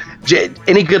 but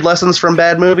any good lessons from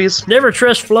bad movies? Never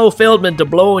trust Flo Feldman to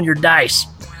blow on your dice.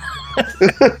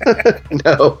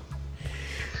 No.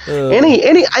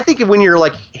 Any I think when you're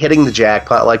like hitting the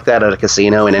jackpot like that at a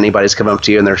casino and anybody's come up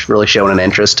to you and they're really showing an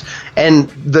interest, and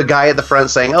the guy at the front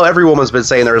saying, oh, every woman's been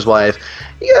saying they're his wife,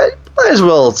 yeah, might as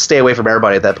well stay away from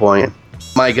everybody at that point.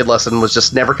 My good lesson was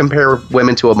just never compare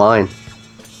women to a mine.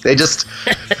 They just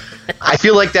I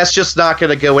feel like that's just not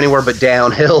going to go anywhere but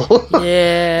downhill.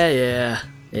 Yeah,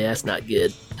 it's not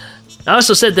good. I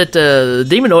also said that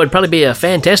Demonoid would probably be a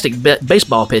fantastic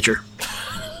baseball pitcher.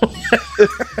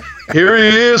 Here he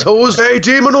is, Jose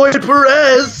Demonoid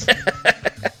Perez,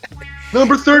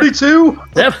 number 32.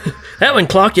 That one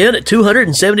clocked in at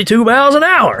 272 miles an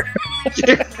hour.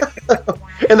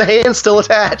 And the hand's still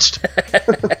attached.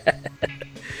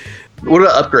 What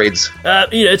about upgrades?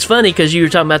 You know, it's funny because you were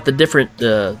talking about the different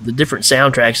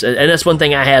soundtracks, and that's one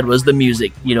thing I had was the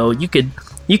music. You know, you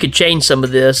could change some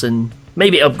of this and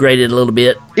maybe upgrade it a little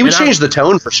bit. It would change the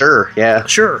tone for sure. Yeah.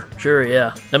 Sure.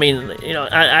 Yeah. I mean, you know,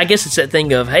 I guess it's that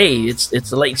thing of, hey, it's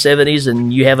the late 70s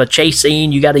and you have a chase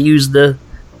scene. You got to use the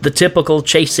typical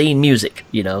chase scene music.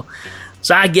 You know,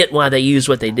 so I get why they used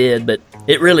what they did, but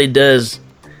it really does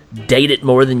date it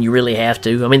more than you really have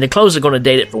to. I mean, the clothes are going to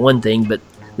date it for one thing, but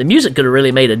the music could have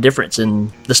really made a difference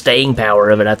in the staying power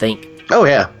of it, I think. Oh,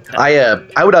 yeah.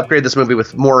 I would upgrade this movie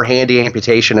with more handy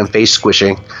amputation and face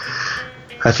squishing.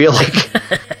 I feel like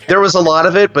there was a lot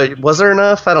of it, but was there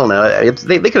enough? I don't know.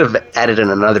 They could have added in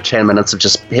another 10 minutes of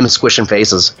just him squishing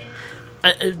faces.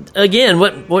 Again,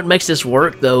 what makes this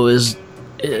work, though, is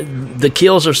the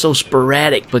kills are so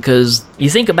sporadic, because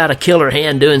you think about a killer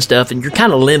hand doing stuff, and you're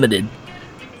kind of limited.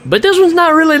 But this one's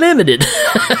not really limited.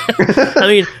 I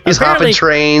mean, he's hopping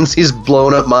trains, he's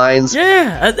blowing up mines.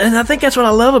 Yeah, and I think that's what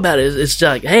I love about it. It's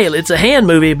like, hey, it's a hand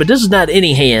movie, but this is not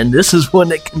any hand. This is one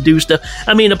that can do stuff.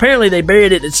 I mean, apparently they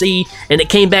buried it at sea, and it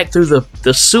came back through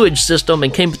the sewage system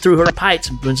and came through her pipes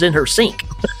and was in her sink.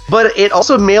 But it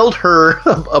also mailed her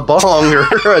a bong or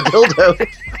a dildo.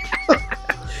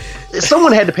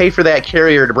 Someone had to pay for that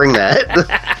carrier to bring that.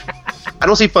 I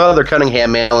don't see Father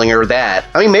Cunningham mailing her that.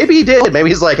 I mean, maybe he did. Maybe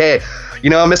he's like, hey, you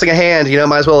know, I'm missing a hand. You know,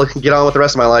 might as well get on with the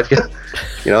rest of my life.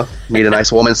 You know, meet a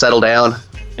nice woman, settle down,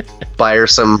 buy her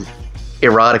some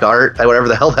erotic art, whatever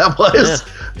the hell that was.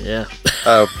 Yeah.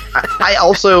 I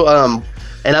also,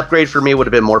 an upgrade for me would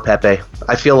have been more Pepe.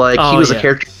 I feel like he was a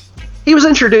character. He was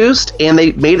introduced, and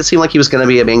they made it seem like he was going to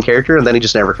be a main character, and then he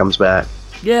just never comes back.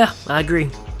 Yeah, I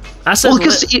agree. I said, well,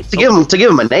 because to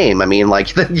give him a name, I mean,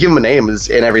 like, give him a name and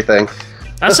everything.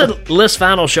 I said, list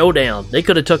Final Showdown. They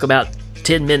could have took about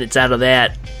 10 minutes out of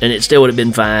that, and it still would have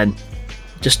been fine.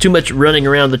 Just too much running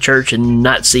around the church and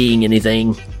not seeing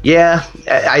anything. Yeah,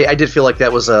 I did feel like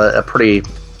that was a pretty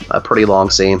long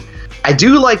scene. I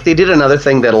do like they did another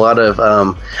thing that a lot of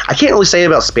I can't really say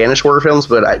about Spanish horror films,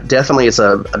 but definitely it's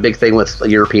a big thing with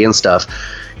European stuff.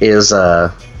 Is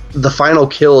the final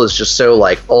kill is just so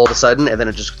like all of a sudden, and then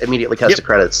it just immediately cuts to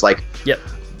credits. Like, yep.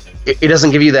 It doesn't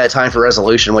give you that time for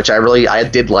resolution, which I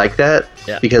did like that.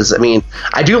 Yeah. Because, I mean,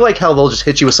 I do like how they'll just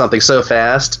hit you with something so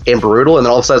fast and brutal, and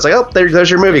then all of a sudden it's like, oh, there's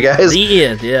your movie, guys. The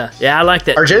end, yeah. Yeah, I like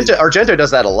that. Argento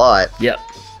does that a lot. Yep.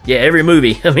 Yeah, every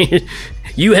movie. I mean,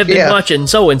 you have been watching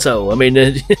so-and-so. I mean,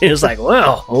 it's like,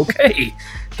 well, okay.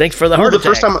 Thanks for the heart attack.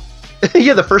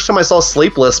 The first time I saw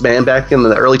Sleepless, man, back in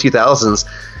the early 2000s,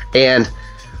 and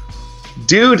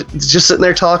dude just sitting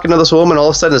there talking to this woman, all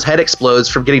of a sudden his head explodes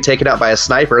from getting taken out by a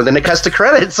sniper, and then it cuts to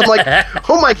credits. I'm like,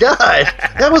 oh my god,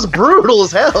 that was brutal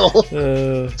as hell.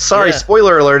 Sorry,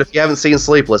 spoiler alert if you haven't seen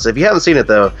Sleepless. If you haven't seen it,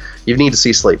 though, you need to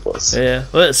see Sleepless. Yeah,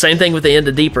 well, same thing with the end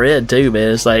of Deep Red, too,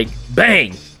 man. It's like,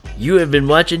 bang, you have been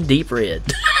watching Deep Red.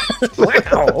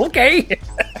 Wow, okay.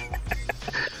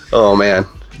 Oh man.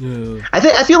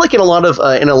 I feel like in a lot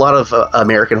of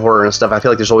American horror and stuff, I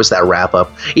feel like there's always that wrap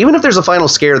up. Even if there's a final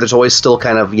scare, there's always still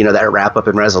kind of that wrap up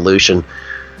and resolution.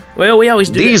 Well, we always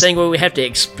do that thing where we have to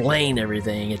explain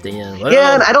everything at the end. Well,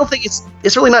 yeah, and I don't think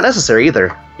it's really not necessary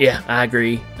either. Yeah, I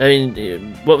agree. I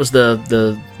mean, what was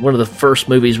the one of the first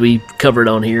movies we covered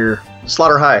on here?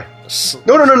 Slaughter High.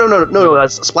 No.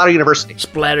 That's Splatter University.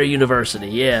 Splatter University,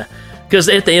 yeah. Because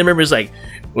at the end, remember, it's like,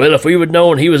 well, if we would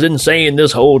known he was insane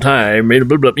this whole time, blah,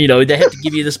 blah, blah, they have to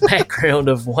give you this background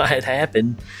of why it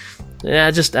happened. Yeah,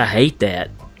 I hate that.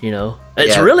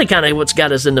 It's really kind of what's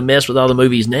got us in the mess with all the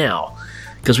movies now.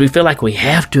 Because we feel like we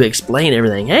have to explain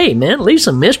everything. Hey, man, leave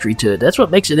some mystery to it. That's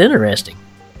what makes it interesting.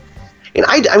 And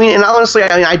honestly,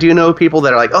 I do know people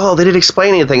that are like, oh, they didn't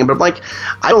explain anything. But I'm like,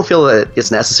 I don't feel that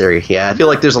it's necessary. Yeah, I feel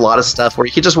like there's a lot of stuff where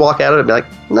you could just walk out of it and be like,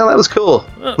 no, that was cool.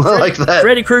 Like that.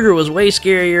 Freddy Krueger was way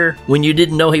scarier when you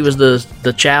didn't know he was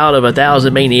the child of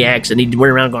 1,000 maniacs and he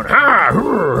went around going,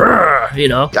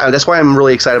 That's why I'm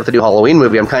really excited with the new Halloween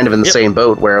movie. I'm kind of in the same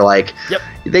boat where, like,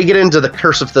 they get into the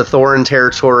Curse of the Thorn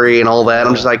territory and all that.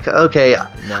 I'm just like, okay,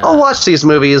 I'll watch these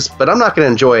movies, but I'm not going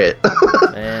to enjoy it.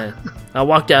 Man. I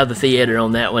walked out of the theater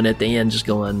on that one at the end just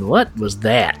going, what was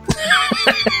that?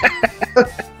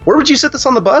 Where would you sit this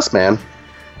on the bus, man?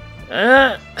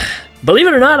 Believe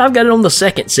it or not, I've got it on the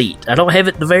second seat. I don't have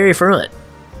it the very front.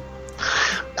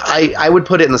 I would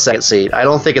put it in the second seat. I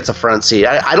don't think it's a front seat.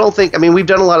 I don't think, we've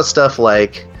done a lot of stuff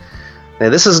like,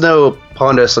 this is no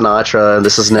Pondo Sinatra,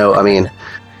 this is no,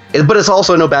 but it's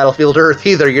also no Battlefield Earth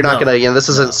either. You're not going to, this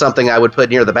isn't something I would put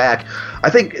near the back. I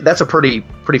think that's a pretty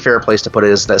fair place to put it,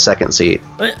 is that second seat.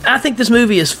 I think this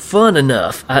movie is fun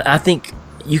enough. I think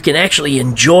you can actually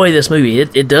enjoy this movie.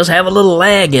 It does have a little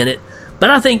lag in it, but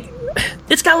I think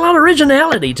it's got a lot of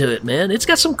originality to it, man. It's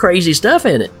got some crazy stuff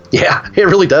in it. Yeah, it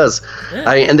really does.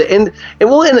 Yeah. And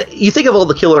you think of all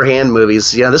the Killer Hand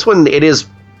movies, this one, it is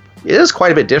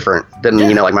quite a bit different than,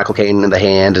 like Michael Caine and The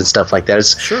Hand and stuff like that.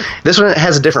 This one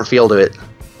has a different feel to it.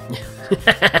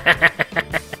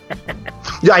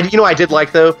 I did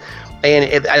like, though,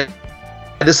 and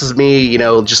this is me,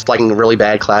 just liking really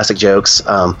bad classic jokes,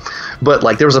 but,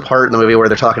 like, there was a part in the movie where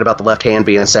they're talking about the left hand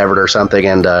being severed or something,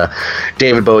 and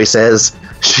David Bowie she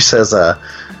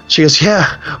goes,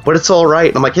 yeah, but it's all right.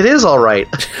 And I'm like, it is all right,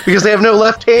 because they have no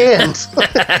left hands.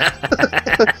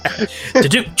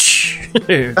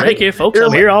 Thank you, folks.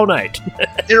 I'm here all night.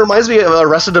 It reminds me of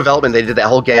Arrested Development. They did that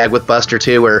whole gag with Buster,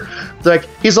 too, where they're like,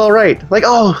 he's all right. Like,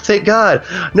 oh, thank God.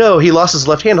 No, he lost his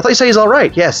left hand. I thought you said he's all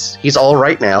right. Yes, he's all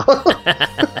right now.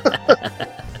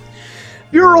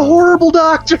 You're a horrible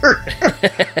doctor.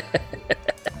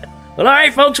 Well, all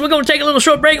right, folks, we're going to take a little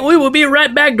short break, and we will be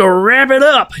right back to wrap it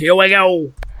up. Here we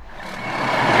go.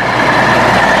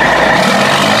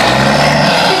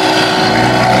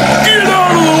 Get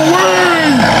out of the way!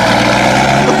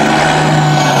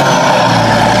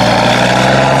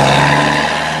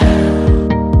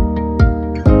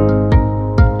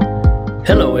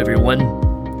 Hello, everyone.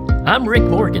 I'm Rick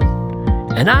Morgan,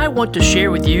 and I want to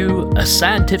share with you a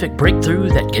scientific breakthrough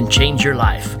that can change your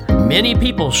life. Many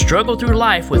people struggle through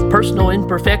life with personal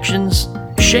imperfections,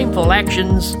 shameful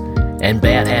actions, and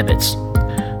bad habits.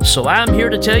 So I'm here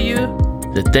to tell you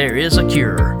that there is a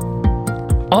cure.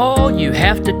 All you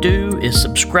have to do is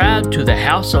subscribe to the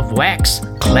House of Wax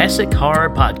Classic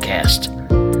Horror Podcast.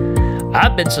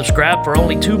 I've been subscribed for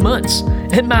only 2 months,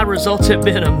 and my results have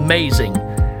been amazing.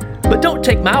 But don't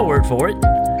take my word for it.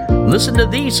 Listen to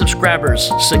these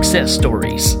subscribers' success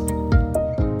stories.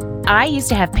 I used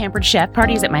to have Pampered Chef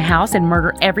parties at my house and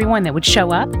murder everyone that would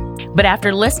show up. But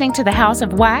after listening to the House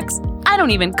of Wax, I don't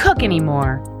even cook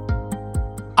anymore.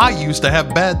 I used to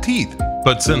have bad teeth,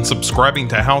 but since subscribing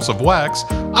to House of Wax,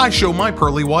 I show my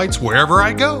pearly whites wherever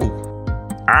I go.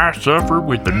 I suffer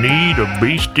with the need of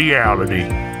bestiality,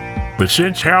 but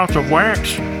since House of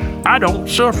Wax, I don't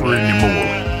suffer anymore.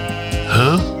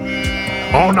 Huh?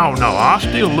 Oh, no, I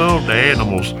still love the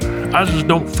animals. I just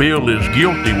don't feel as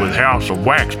guilty with House of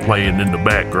Wax playing in the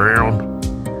background.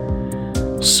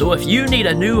 So if you need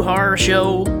a new horror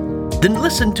show, then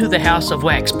listen to the House of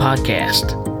Wax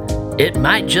podcast. It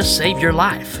might just save your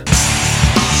life.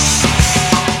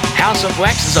 House of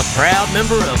Wax is a proud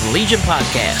member of Legion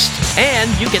Podcast, and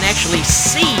you can actually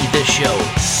see this show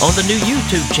on the new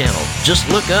YouTube channel. Just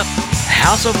look up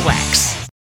House of Wax.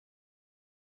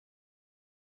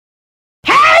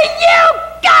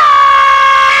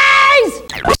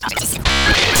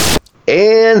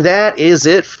 And that is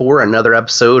it for another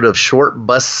episode of Short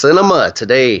Bus Cinema.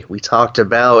 Today, we talked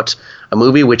about a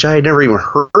movie which I had never even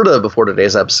heard of before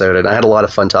today's episode, and I had a lot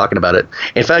of fun talking about it.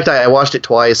 In fact, I watched it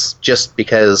twice just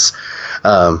because,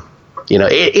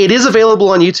 it is available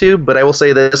on YouTube, but I will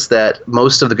say this, that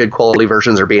most of the good quality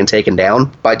versions are being taken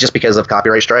down just because of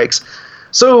copyright strikes.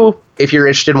 So if you're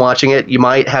interested in watching it, you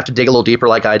might have to dig a little deeper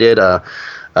like I did.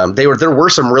 There were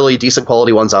some really decent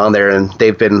quality ones on there, and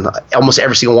they've been almost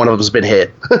every single one of them has been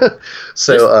hit.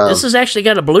 So this has actually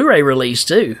got a Blu-ray release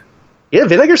too. Yeah,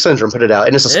 Vinegar Syndrome put it out,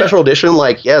 and it's a special edition.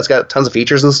 It's got tons of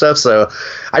features and stuff. So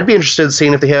I'd be interested in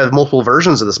seeing if they have multiple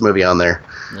versions of this movie on there.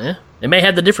 Yeah, they may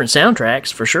have the different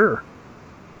soundtracks for sure.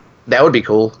 That would be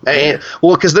cool.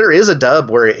 Because there is a dub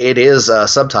where it is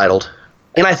subtitled,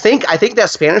 and I think that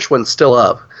Spanish one's still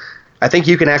up. I think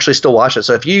you can actually still watch it.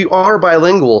 So if you are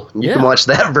bilingual, you can watch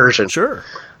that version. Sure.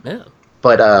 Yeah.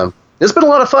 But it's been a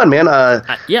lot of fun, man.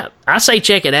 I say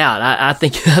check it out. I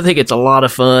think it's a lot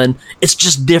of fun. It's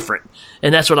just different,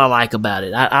 and that's what I like about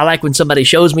it. I like when somebody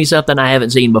shows me something I haven't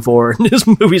seen before. And this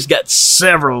movie's got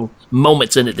several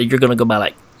moments in it that you're going to go by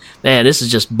like, man, this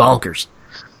is just bonkers.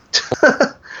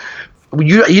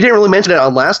 You didn't really mention it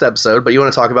on last episode, but you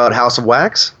want to talk about House of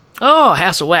Wax? Oh,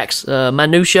 House of Wax, my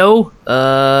new show.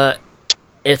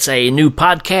 It's a new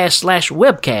podcast /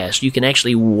 webcast. You can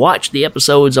actually watch the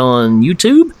episodes on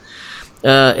YouTube.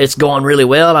 It's going really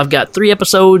well. I've got 3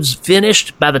 episodes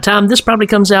finished. By the time this probably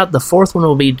comes out, the 4th one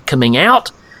will be coming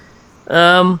out.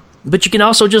 But you can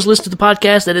also just listen to the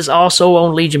podcast that is also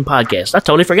on Legion Podcast. I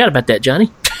totally forgot about that,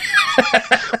 Johnny.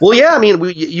 Well, yeah, I mean,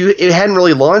 it hadn't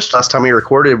really launched last time we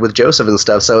recorded with Joseph and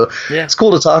stuff, so it's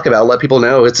cool to talk about, let people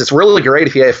know. It's really great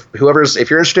if you're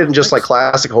interested in just like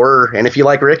classic horror, and if you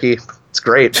like Ricky, it's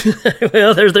great.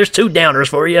 Well, there's 2 downers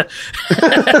for you.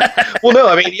 Well, no,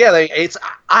 I mean, yeah,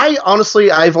 I honestly,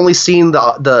 I've only seen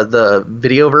the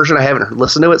video version. I haven't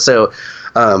listened to it, so.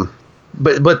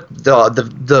 But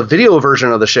the video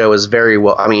version of the show is very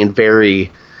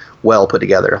well put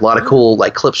together. A lot of cool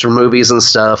like clips from movies and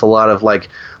stuff. A lot of like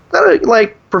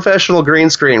professional green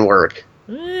screen work.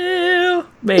 Well,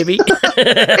 maybe.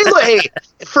 Hey,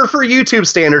 for YouTube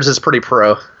standards, it's pretty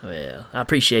pro. Well, I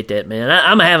appreciate that, man.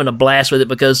 I'm having a blast with it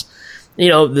because,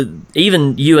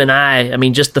 even you and I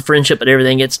mean, just the friendship and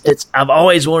everything. I've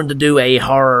always wanted to do a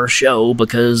horror show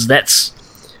because that's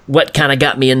what kind of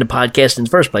got me into podcasting in the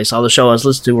first place. All the shows I was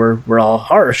listening to were all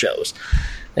horror shows.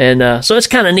 And so it's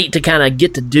kind of neat to kind of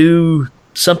get to do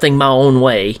something my own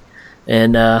way.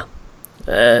 And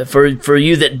for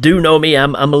you that do know me,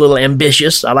 I'm a little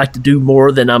ambitious. I like to do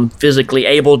more than I'm physically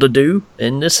able to do.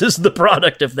 And this is the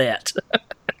product of that.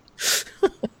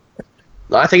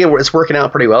 I think it's working out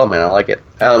pretty well, man. I like it.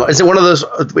 Is it one of those?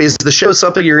 Is the show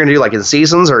something you're going to do like in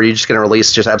seasons, or are you just going to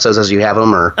release just episodes as you have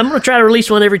them? Or I'm going to try to release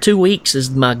one every 2 weeks is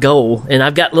my goal, and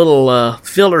I've got little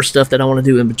filler stuff that I want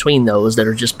to do in between those that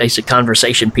are just basic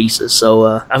conversation pieces. So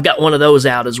I've got one of those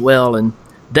out as well, and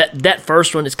that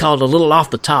first one is called A Little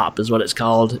Off the Top, is what it's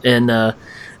called, and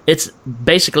it's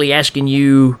basically asking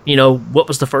you, what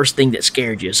was the first thing that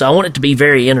scared you? So I want it to be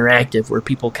very interactive where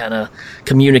people kind of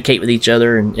communicate with each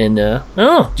other and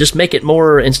just make it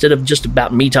more, instead of just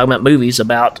about me talking about movies,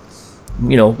 about,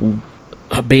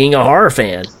 being a horror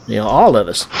fan, all of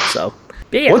us. So,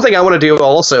 yeah. One thing I want to do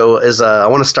also is I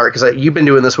want to start, because you've been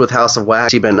doing this with House of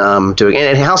Wax. You've been doing,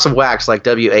 and House of Wax, like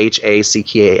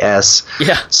WHACKAS.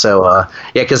 Yeah. So,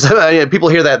 because people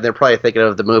hear that and they're probably thinking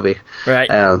of the movie.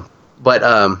 Right. But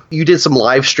you did some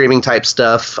live streaming type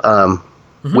stuff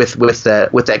with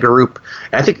that group.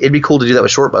 And I think it'd be cool to do that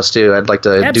with Short Bus too. I'd like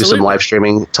to do some live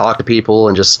streaming, talk to people,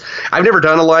 and just. I've never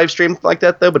done a live stream like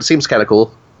that though, but it seems kind of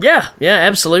cool. Yeah,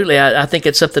 absolutely. I think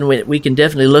it's something we can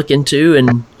definitely look into,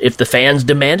 and if the fans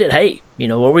demand it, hey,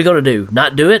 what are we going to do?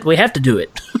 Not do it? We have to do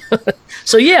it.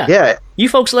 So yeah, you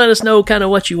folks let us know kind of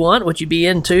what you want, what you be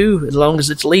into, as long as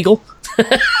it's legal.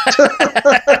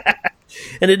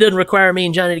 And it doesn't require me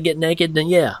and Johnny to get naked, then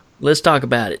yeah, let's talk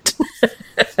about it.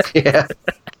 Yeah.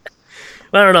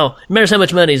 Well, I don't know. It matters how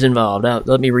much money's involved.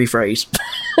 Let me rephrase.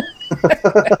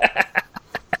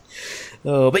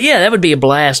 But yeah, that would be a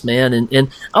blast, man.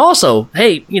 And also,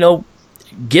 hey,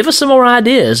 give us some more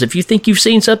ideas. If you think you've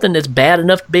seen something that's bad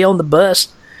enough to be on the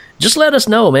bus, just let us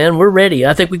know, man. We're ready.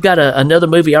 I think we've got another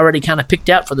movie already kind of picked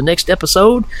out for the next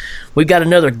episode. We've got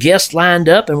another guest lined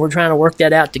up, and we're trying to work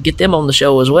that out to get them on the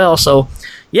show as well. So,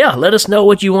 yeah, let us know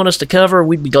what you want us to cover.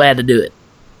 We'd be glad to do it.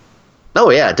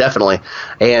 Oh, yeah, definitely.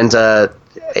 And,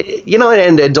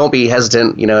 and don't be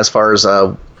hesitant, as far as,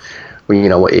 don't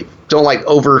like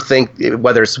overthink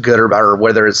whether it's good or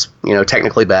whether it's,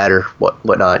 technically bad or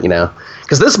whatnot,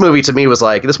 Because this movie to me was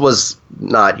like, this was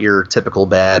not your typical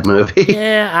bad movie.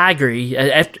 Yeah, I agree.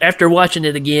 After watching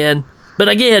it again. But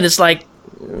again, it's like,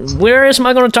 where else am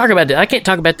I going to talk about this? I can't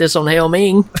talk about this on Hail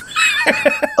Ming.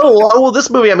 Well, this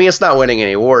movie, I mean, it's not winning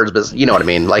any awards, but you know what I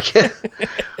mean. Like,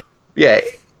 yeah.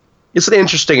 it's an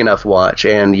interesting enough watch,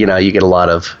 and you get a lot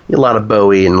of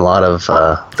Bowie and a lot of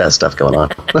that stuff going on.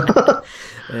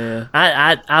 Yeah,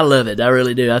 I love it. I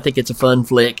really do. I think it's a fun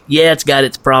flick. Yeah, it's got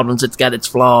its problems, it's got its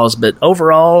flaws, but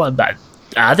overall,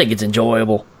 I think it's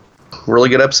enjoyable. Really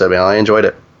good episode, man. I enjoyed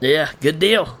it. Yeah, good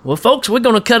deal. Well, folks, we're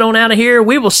going to cut on out of here.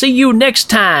 We will see you next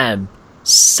time.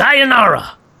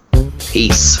 Sayonara.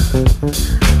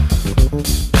 Peace.